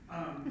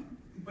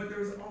 But there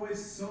was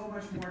always so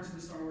much more to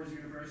the Star Wars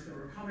universe. There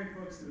were comic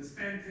books, there was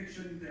fan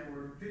fiction, there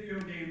were video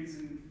games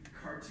and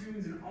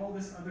cartoons and all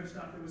this other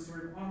stuff that was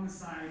sort of on the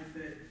side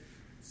that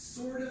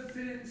sort of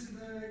fit into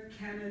the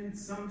canon,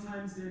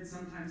 sometimes did,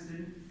 sometimes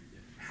didn't.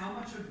 How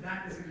much of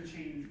that is going to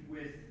change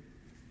with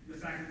the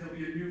fact that there'll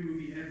be a new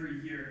movie every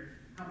year?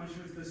 How much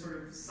of the sort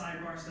of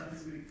sidebar stuff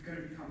is going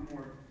to become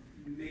more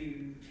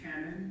main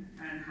canon,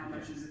 and how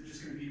much is it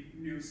just going to be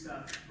new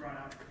stuff brought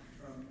out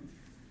from,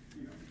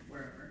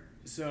 wherever?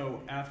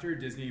 So after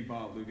Disney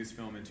bought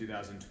Lucasfilm in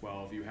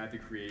 2012, you had the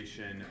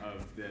creation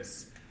of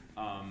this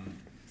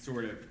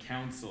sort of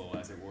council,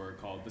 as it were,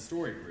 called the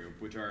Story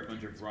Group, which are a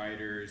bunch of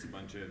writers, a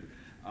bunch of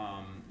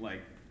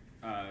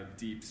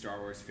deep Star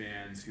Wars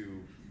fans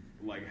who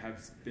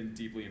have been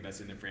deeply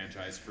invested in the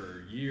franchise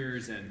for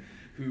years and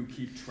who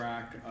keep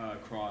track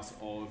across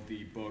all of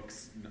the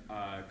books,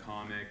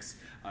 comics,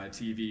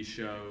 TV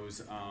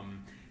shows.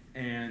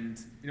 And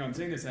I'm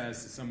saying this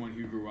as someone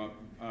who grew up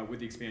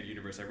with the Expanded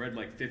Universe. I read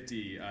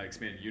 50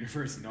 Expanded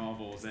Universe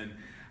novels, and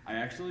I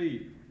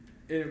actually,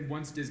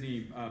 once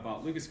Disney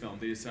bought Lucasfilm,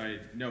 they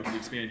decided, no, the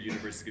Expanded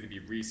Universe is going to be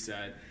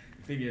reset.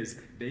 The thing is,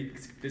 they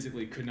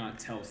physically could not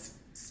tell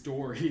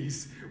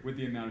stories with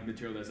the amount of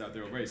material that's out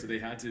there already, so they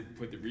had to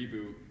put the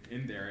reboot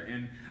in there.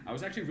 And I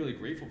was actually really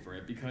grateful for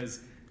it,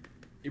 because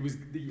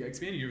the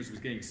Expanded Universe was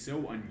getting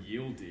so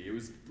unyieldy. It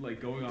was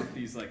going off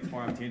these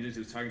far off tangents. It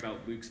was talking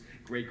about Luke's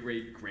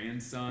great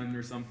grandson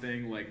or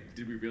something.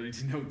 Did we really need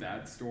to know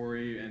that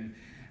story? And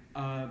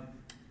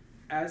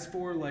as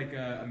for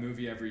a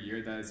movie every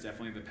year, that is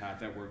definitely the path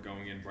that we're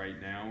going in right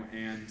now.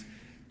 And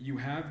you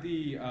have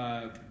the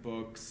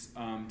books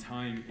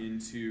tying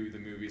into the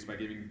movies by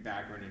giving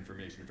background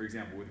information. For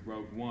example, with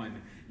Rogue One,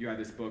 you have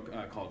this book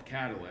called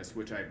Catalyst,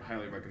 which I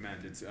highly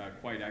recommend. It's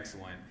quite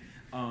excellent.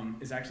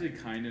 Is actually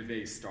kind of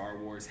a Star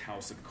Wars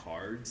House of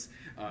Cards.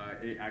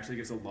 It actually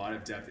gives a lot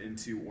of depth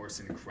into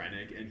Orson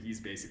Krennic, and he's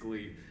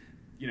basically,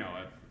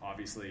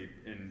 obviously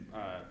in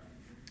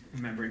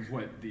remembering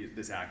what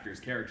this actor's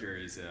character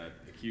is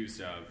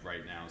accused of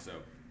right now.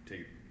 So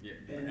take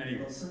Ben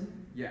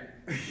Wilson? Yeah.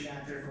 The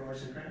actor for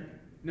Orson Krennic?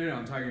 No,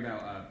 I'm talking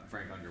about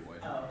Frank Underwood.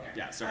 Oh, okay.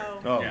 Yeah, sorry.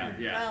 Oh.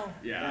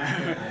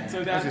 Yeah.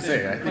 So that I was gonna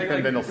say, I think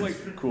Ben Mendelsohn's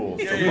cool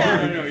so far.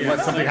 Yeah.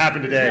 Unless something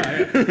happened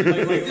today.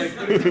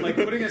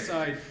 Putting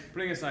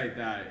aside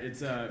that,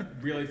 it's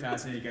really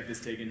fascinating to get this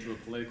take into a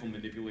political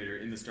manipulator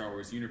in the Star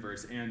Wars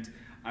universe, and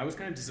I was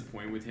kind of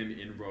disappointed with him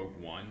in Rogue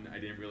One. I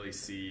didn't really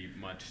see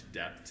much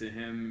depth to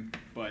him,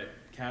 but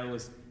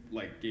Catalyst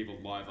gave a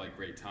lot of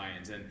great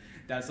tie-ins, and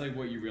that's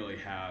what you really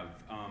have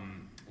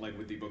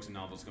with the books and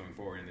novels going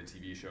forward in the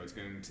TV show. It's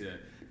going to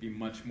be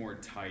much more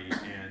tight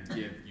and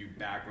give you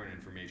background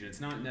information. It's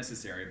not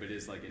necessary, but it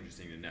is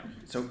interesting to know.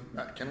 So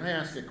can I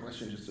ask a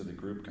question just to the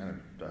group,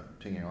 kind of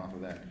pinging off of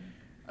that?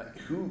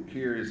 Who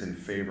here is in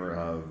favor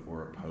of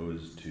or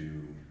opposed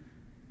to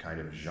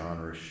kind of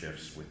genre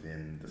shifts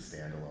within the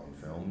standalone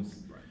films?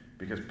 Right.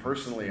 Because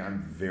personally,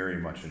 I'm very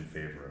much in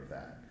favor of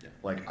that.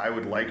 Yeah. I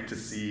would like to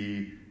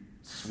see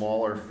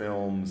smaller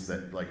films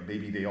that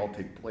maybe they all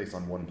take place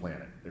on one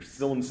planet. They're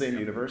still in the same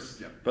universe,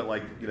 but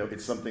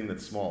it's something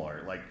that's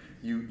smaller.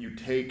 You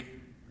take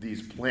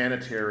these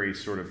planetary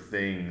sort of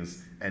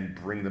things and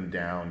bring them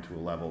down to a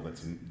level that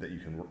you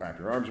can wrap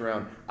your arms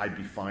around. I'd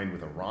be fine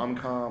with a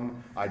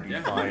rom-com. I'd be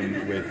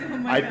fine with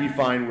be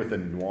fine with a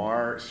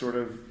noir sort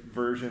of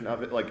version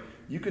of it.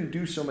 You can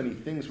do so many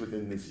things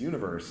within this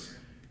universe.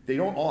 They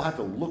don't all have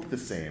to look the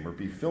same or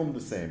be filmed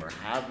the same or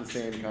have the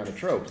same kind of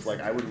tropes.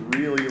 I would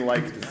really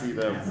like to see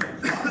them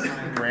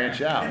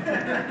branch out.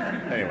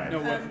 Anyway.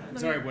 No,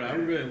 what I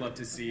would really love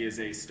to see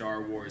is a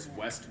Star Wars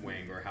West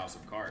Wing or House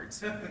of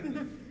Cards.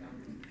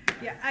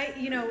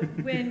 Yeah,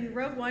 when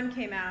Rogue One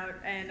came out,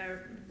 and I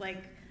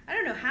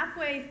don't know,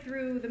 halfway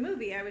through the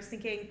movie, I was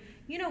thinking,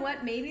 you know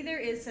what, maybe there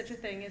is such a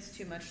thing as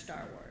too much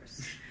Star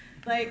Wars.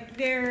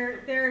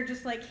 They're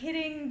just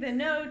hitting the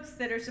notes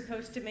that are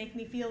supposed to make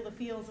me feel the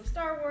feels of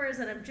Star Wars,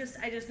 and I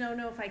just don't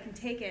know if I can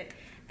take it.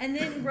 And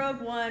then Rogue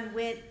One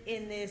went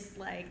in this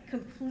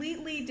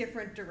completely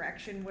different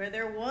direction where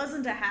there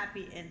wasn't a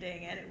happy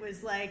ending, and it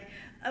was a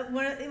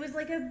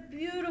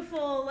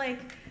beautiful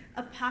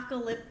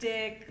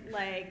apocalyptic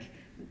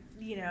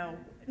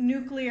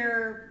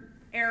nuclear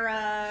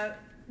era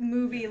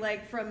movie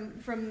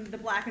from the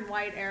black and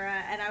white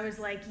era, and I was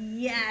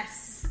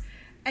yes.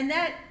 And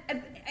that,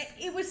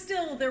 it was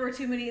still, there was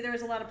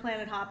a lot of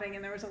planet hopping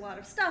and there was a lot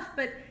of stuff,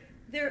 but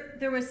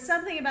there was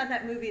something about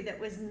that movie that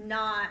was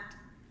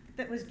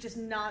just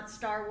not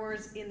Star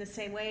Wars in the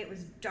same way. It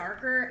was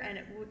darker,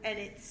 and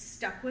it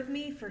stuck with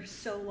me for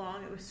so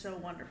long. It was so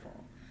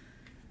wonderful.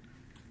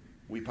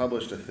 We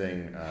published a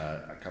thing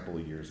a couple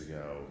of years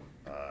ago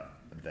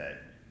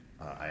that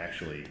I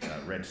actually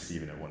read to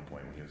Stephen at one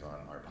point when he was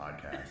on our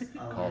podcast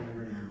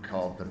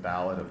called The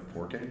Ballad of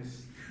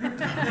Porkins.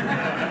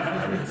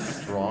 I would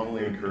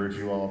strongly encourage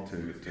you all to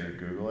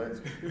Google it.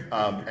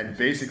 And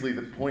basically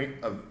the point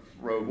of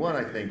Rogue One,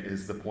 I think,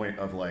 is the point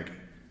of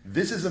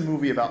this is a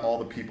movie about all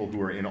the people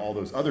who are in all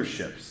those other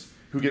ships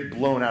who get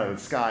blown out of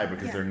the sky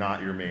because they're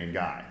not your main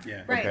guy.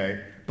 Yeah. Okay?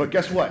 Right. But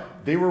guess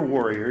what? They were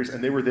warriors,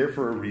 and they were there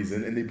for a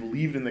reason, and they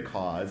believed in the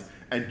cause.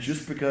 And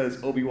just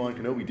because Obi-Wan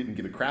Kenobi didn't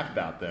give a crap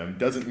about them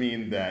doesn't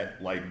mean that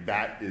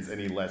that is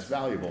any less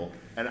valuable.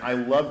 And I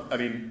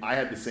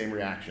had the same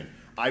reaction.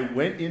 I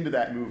went into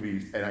that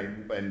movie,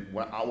 and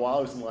while I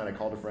was in line, I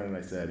called a friend and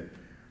I said,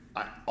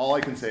 all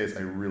I can say is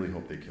I really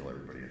hope they kill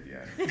everybody at the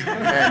end.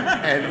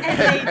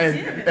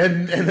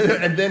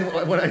 and then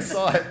when I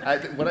saw it, I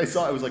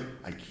was like,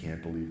 I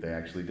can't believe they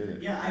actually did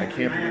it. Yeah, I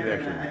can't believe they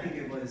actually did it. I think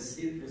it was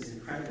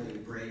incredibly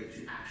brave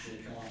to actually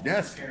kill all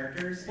those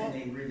characters, and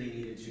they really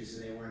needed to, so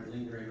they weren't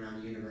lingering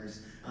around the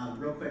universe.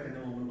 Real quick, and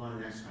then we'll move on to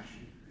the next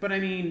question. But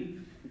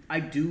I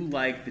do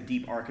like the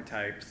deep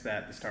archetypes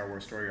that the Star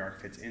Wars story arc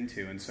fits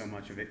into, and so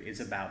much of it is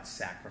about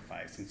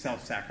sacrifice and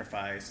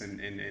self-sacrifice and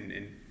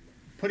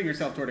putting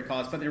yourself toward a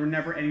cause, but there were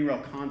never any real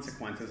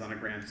consequences on a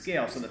grand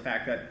scale. So the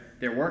fact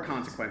that there were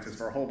consequences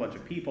for a whole bunch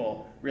of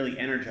people really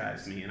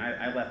energized me, and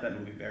I left that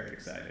movie very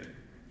excited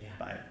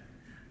by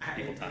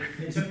people time.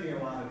 It took me a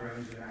while to grow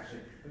into it,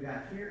 actually. We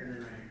got here and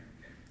then right here.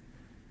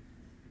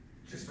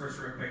 Just first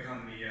real quick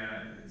on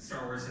the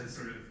Star Wars has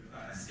sort of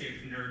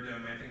escaped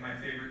nerddom. I think my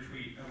favorite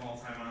tweet of all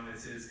time on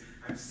this is,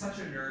 I'm such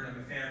a nerd, I'm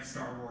a fan of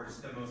Star Wars,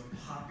 the most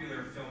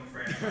popular film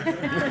franchise.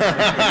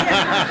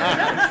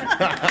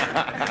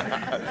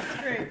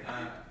 That's great.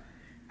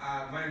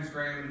 My name's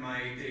Graham. In my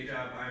day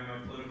job, I'm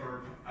a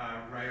political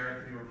writer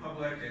at the New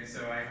Republic, and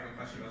so I have a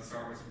question about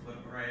Star Wars and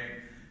political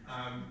writing.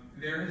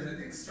 There has, I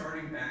think,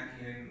 starting back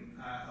in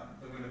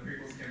when the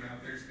prequels came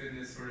out, there's been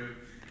this sort of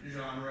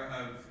genre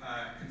of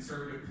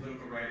conservative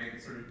political writing,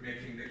 sort of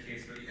making the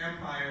case for the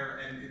Empire,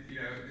 and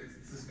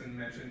this has been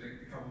mentioned a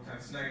couple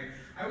times tonight.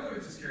 I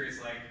was just curious,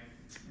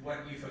 what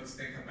you folks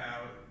think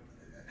about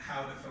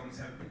how the films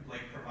have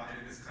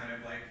provided this kind of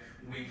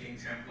winking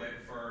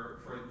template for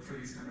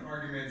these kind of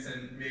arguments,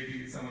 and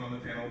maybe someone on the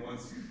panel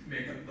wants to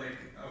make a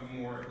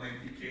more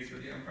lengthy case for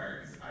the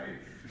Empire, because I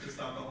just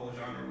thought the whole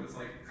genre was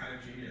kind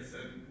of genius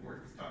and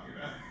worth talking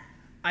about.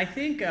 I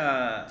think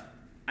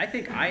I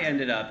think I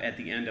ended up at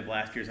the end of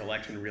last year's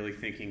election really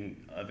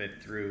thinking of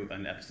it through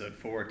an episode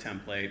 4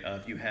 template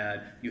of you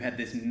had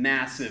this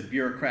massive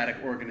bureaucratic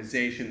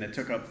organization that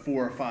took up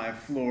 4 or 5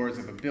 floors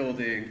of a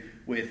building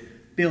with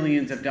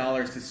billions of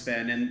dollars to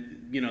spend,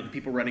 and the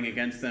people running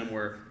against them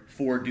were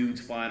 4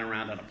 dudes flying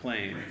around on a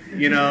plane,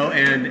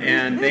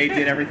 and they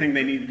did everything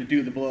they needed to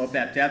do to blow up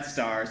that Death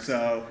Star.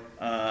 So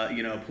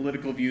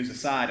political views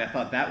aside, I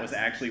thought that was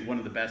actually one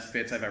of the best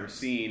fits I've ever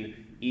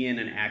seen in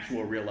an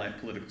actual real life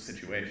political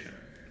situation.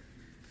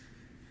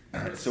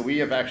 So we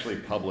have actually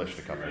published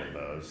a couple of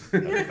those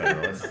at the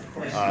Federalist.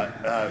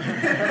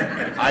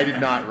 I did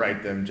not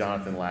write them.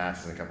 Jonathan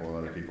Lass and a couple of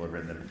other people have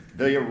written them.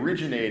 They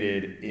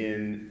originated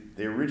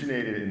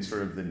in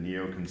sort of the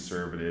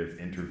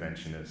neoconservative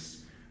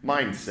interventionist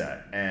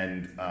mindset,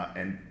 and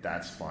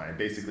that's fine.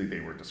 Basically, they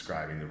were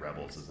describing the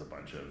rebels as a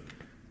bunch of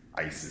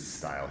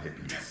ISIS-style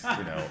hippies,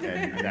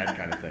 and that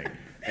kind of thing.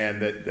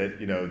 And that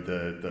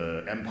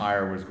the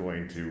empire was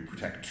going to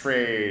protect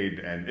trade,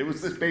 and it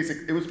was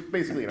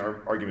basically an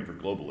argument for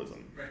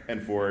globalism,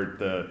 and for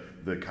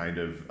the kind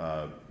of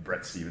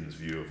Bret Stephens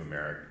view of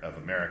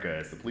America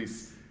as the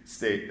police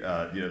state,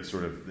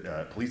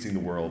 policing the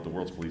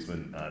world's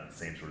policeman,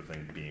 same sort of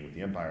thing being with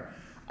the empire.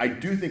 I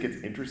do think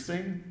it's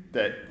interesting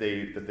that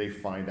they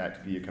find that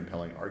to be a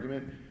compelling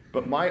argument,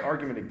 but my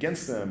argument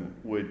against them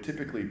would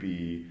typically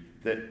be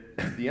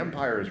that the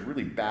empire is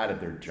really bad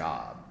at their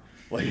job.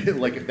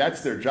 Like if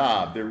that's their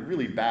job, they're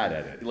really bad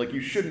at it. Like, you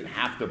shouldn't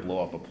have to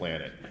blow up a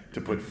planet to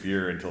put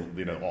fear into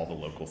all the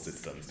local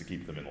systems to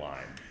keep them in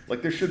line.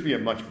 Like, there should be a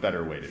much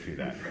better way to do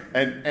that.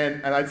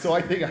 So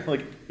I think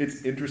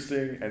it's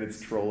interesting and it's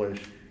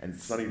trollish, and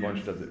Sonny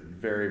Bunch does it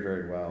very,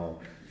 very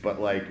well.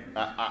 But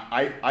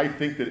I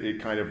think that it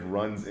kind of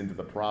runs into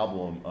the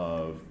problem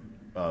of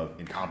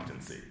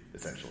incompetency,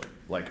 essentially.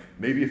 Like,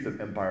 maybe if the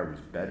empire was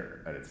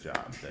better at its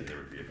job, then there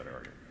would be a better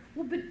argument.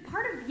 Well, but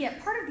part of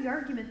the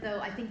argument, though,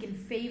 I think in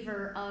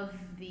favor of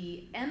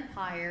the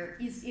empire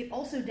is it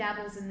also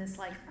dabbles in this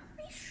are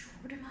we sure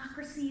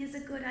democracy is a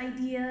good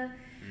idea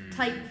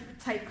type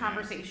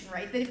conversation,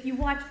 right? That if you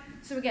watch,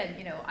 so again,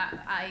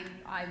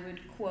 I would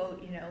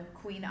quote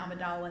Queen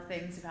Amidala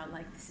things about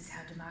this is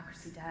how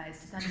democracy dies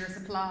to thunderous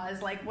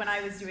applause, when I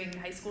was doing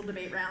high school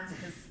debate rounds,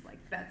 because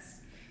that's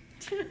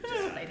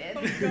just what I did.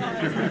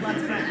 Lots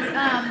of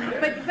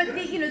friends. But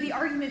the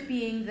argument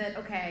being that,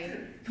 okay,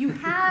 you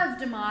have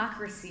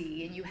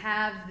democracy and you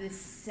have this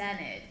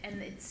Senate,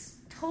 and it's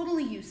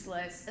totally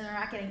useless, and they're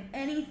not getting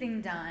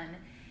anything done,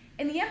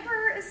 and the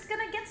emperor is going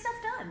to get stuff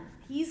done.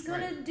 He's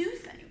going to do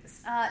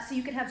things. So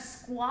you could have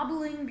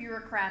squabbling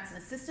bureaucrats in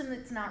a system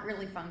that's not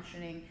really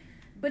functioning,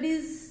 but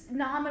is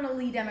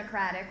nominally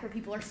democratic, where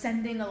people are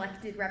sending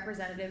elected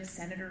representatives,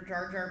 Senator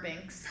Jar Jar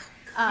Binks,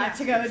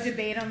 to go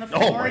debate on the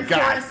floor. Oh my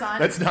God,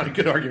 that's not a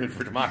good argument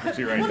for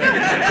democracy, right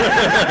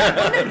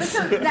there. But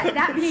so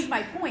that being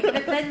my point,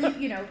 that then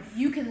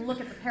you can look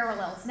at the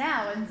parallels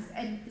now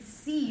and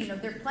see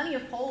there's plenty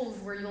of polls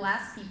where you'll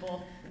ask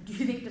people, do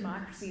you think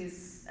democracy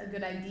is a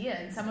good idea?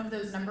 And some of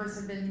those numbers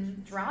have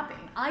been dropping,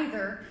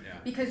 either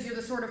because you're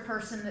the sort of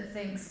person that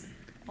thinks,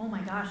 oh my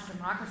gosh,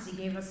 democracy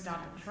gave us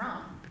Donald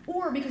Trump,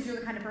 or because you're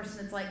the kind of person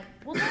that's like,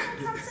 well, Donald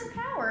Trump's in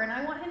power, and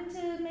I want him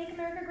to make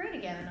America great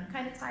again, and I'm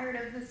kind of tired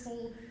of this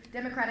whole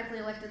democratically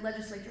elected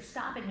legislature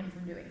stopping him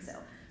from doing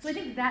so. So I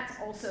think that's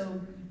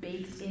also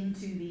baked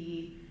into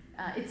the,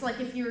 it's like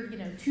if you're,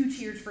 2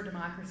 cheers for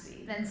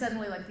democracy, then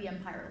suddenly, the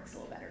empire looks a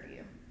little better to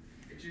you.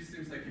 It just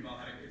seems like you've all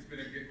had it's been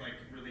a good,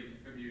 really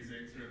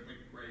amusing, sort of,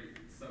 great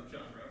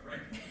subgenre, right?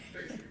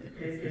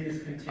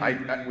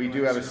 We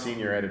do have a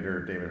senior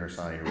editor, David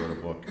Hersani, who wrote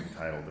a book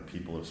entitled "The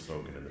People Have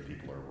Spoken and the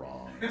People Are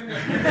Wrong." Got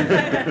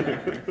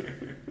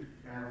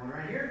one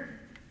right here.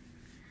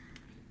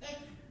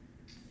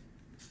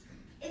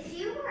 If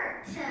you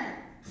were to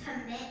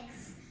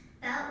mix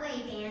Beltway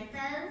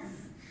Banthas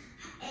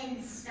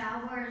and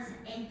Star Wars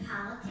and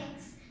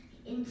politics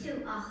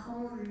into a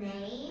whole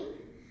name,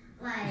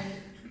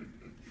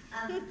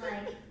 of a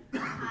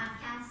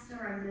podcast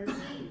or a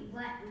movie,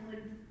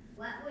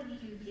 what would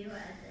you do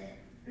as it?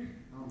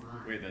 Oh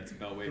my. Wait, that's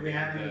Beltway. Do we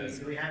have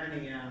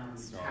any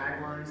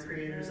tagline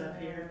creators up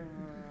here?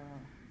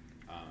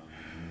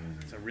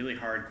 It's a really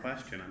hard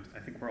question. I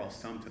think we're all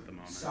stumped at the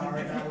moment.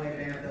 Sorry, Beltway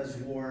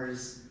Banthas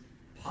Wars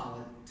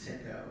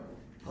Politico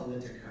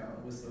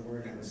was the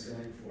word I was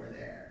going for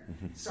there.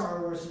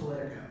 Star Wars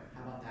Politico.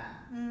 How about that?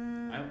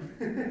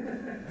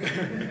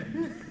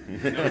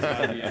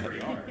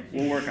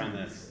 We'll work on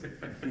this.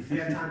 We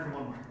have time for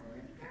one more.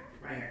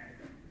 Right here.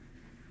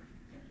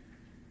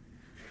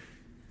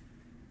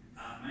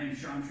 My name is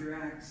Sean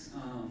Truax.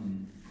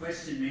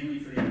 Question mainly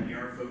for the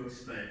NPR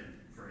folks, but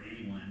for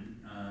anyone,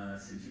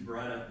 since you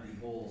brought up the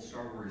whole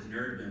Star Wars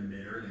nerddom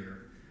bit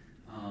earlier.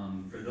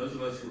 For those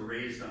of us who were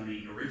raised on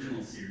the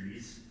original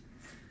series,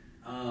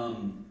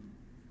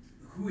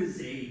 who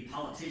is a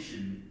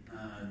politician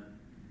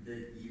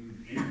that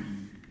you've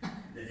interviewed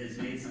that has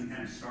made some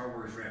kind of Star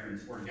Wars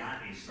reference or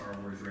got a Star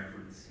Wars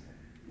reference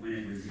when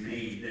it was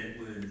made it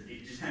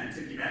just kind of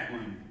took you back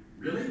going,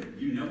 really?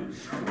 You know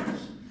Star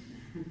Wars?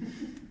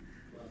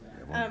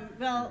 one?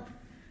 Well,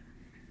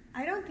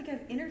 I don't think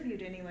I've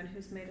interviewed anyone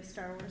who's made a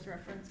Star Wars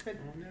reference,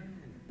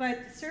 but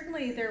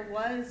certainly there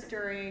was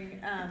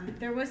during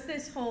there was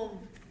this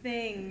whole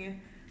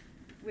thing,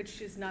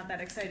 which is not that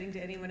exciting to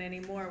anyone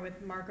anymore,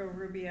 with Marco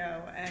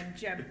Rubio and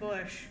Jeb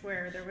Bush,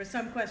 where there was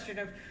some question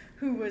of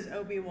who was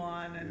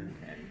Obi-Wan and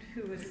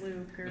who was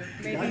Luke, or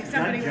maybe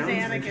somebody was Jones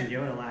Anakin. mentioned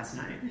Yoda last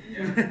night.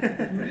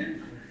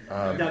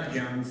 Doug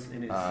Jones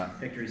in his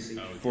victory speech.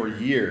 For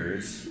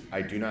years,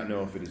 I do not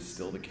know if it is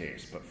still the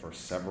case, but for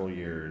several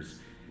years,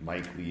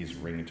 Mike Lee's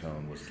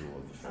ringtone was Duel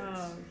of the Fates.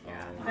 Oh,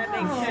 yeah. That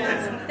makes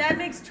sense. That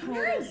makes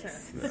total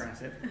sense.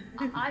 Impressive.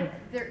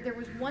 There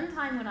was one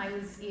time when I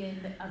was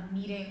in a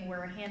meeting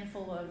where a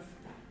handful of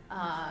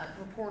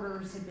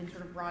reporters had been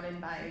sort of brought in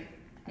by,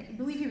 I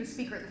believe he was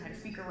speaker at the time,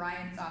 Speaker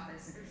Ryan's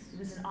office. It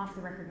was an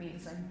off-the-record meeting,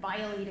 so I'm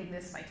violating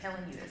this by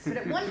telling you this. But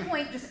at one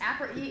point,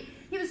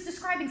 he was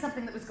describing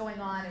something that was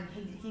going on, and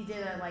he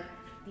did a, like,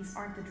 these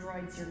aren't the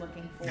droids you're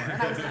looking for. And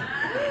I was like,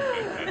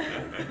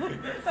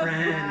 oh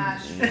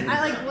gosh.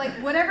 I like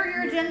whatever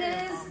your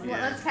agenda is, well,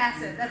 let's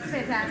pass it. That's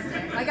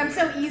fantastic. Like, I'm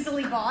so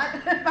easily bought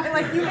by,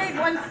 like, you made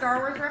one Star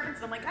Wars reference,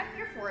 and I'm like, I'm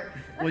here for it.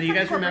 Let's Well, do you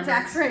guys corporate remember?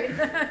 Tax rate.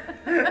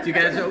 Do you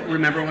guys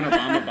remember when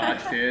Obama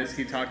botched his?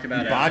 He talked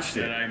about a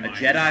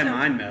Jedi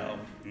mind meld.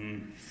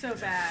 So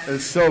bad.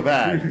 It's so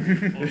bad.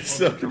 It's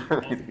so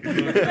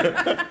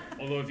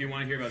Although, if you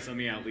want to hear about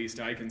something at least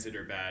I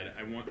consider bad,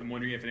 I'm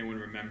wondering if anyone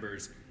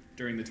remembers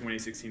during the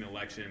 2016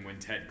 election when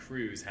Ted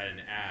Cruz had an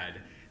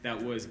ad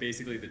that was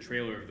basically the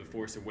trailer of The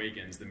Force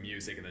Awakens, the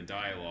music and the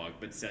dialogue,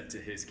 but set to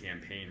his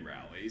campaign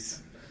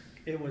rallies.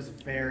 It was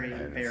very,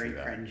 very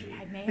cringy.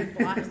 I may have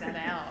blocked that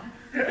out.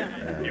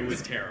 It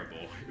was terrible.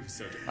 It was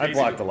so terrible. I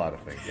blocked a lot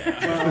of things.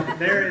 Well,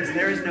 there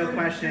is no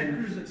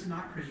question. It's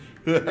not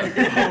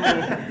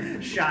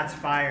cringy. Shots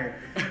fired.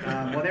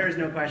 Well, there is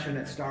no question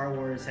that Star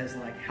Wars has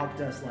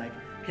helped us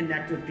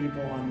connect with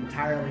people in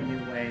entirely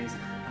new ways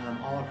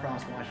all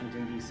across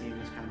Washington D.C. in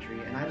this country.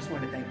 And I just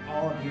want to thank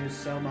all of you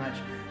so much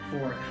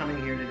for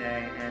coming here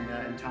today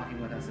and talking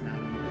with us about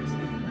all this.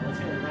 Let's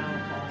give a round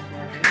of applause for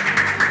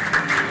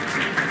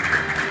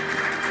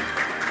our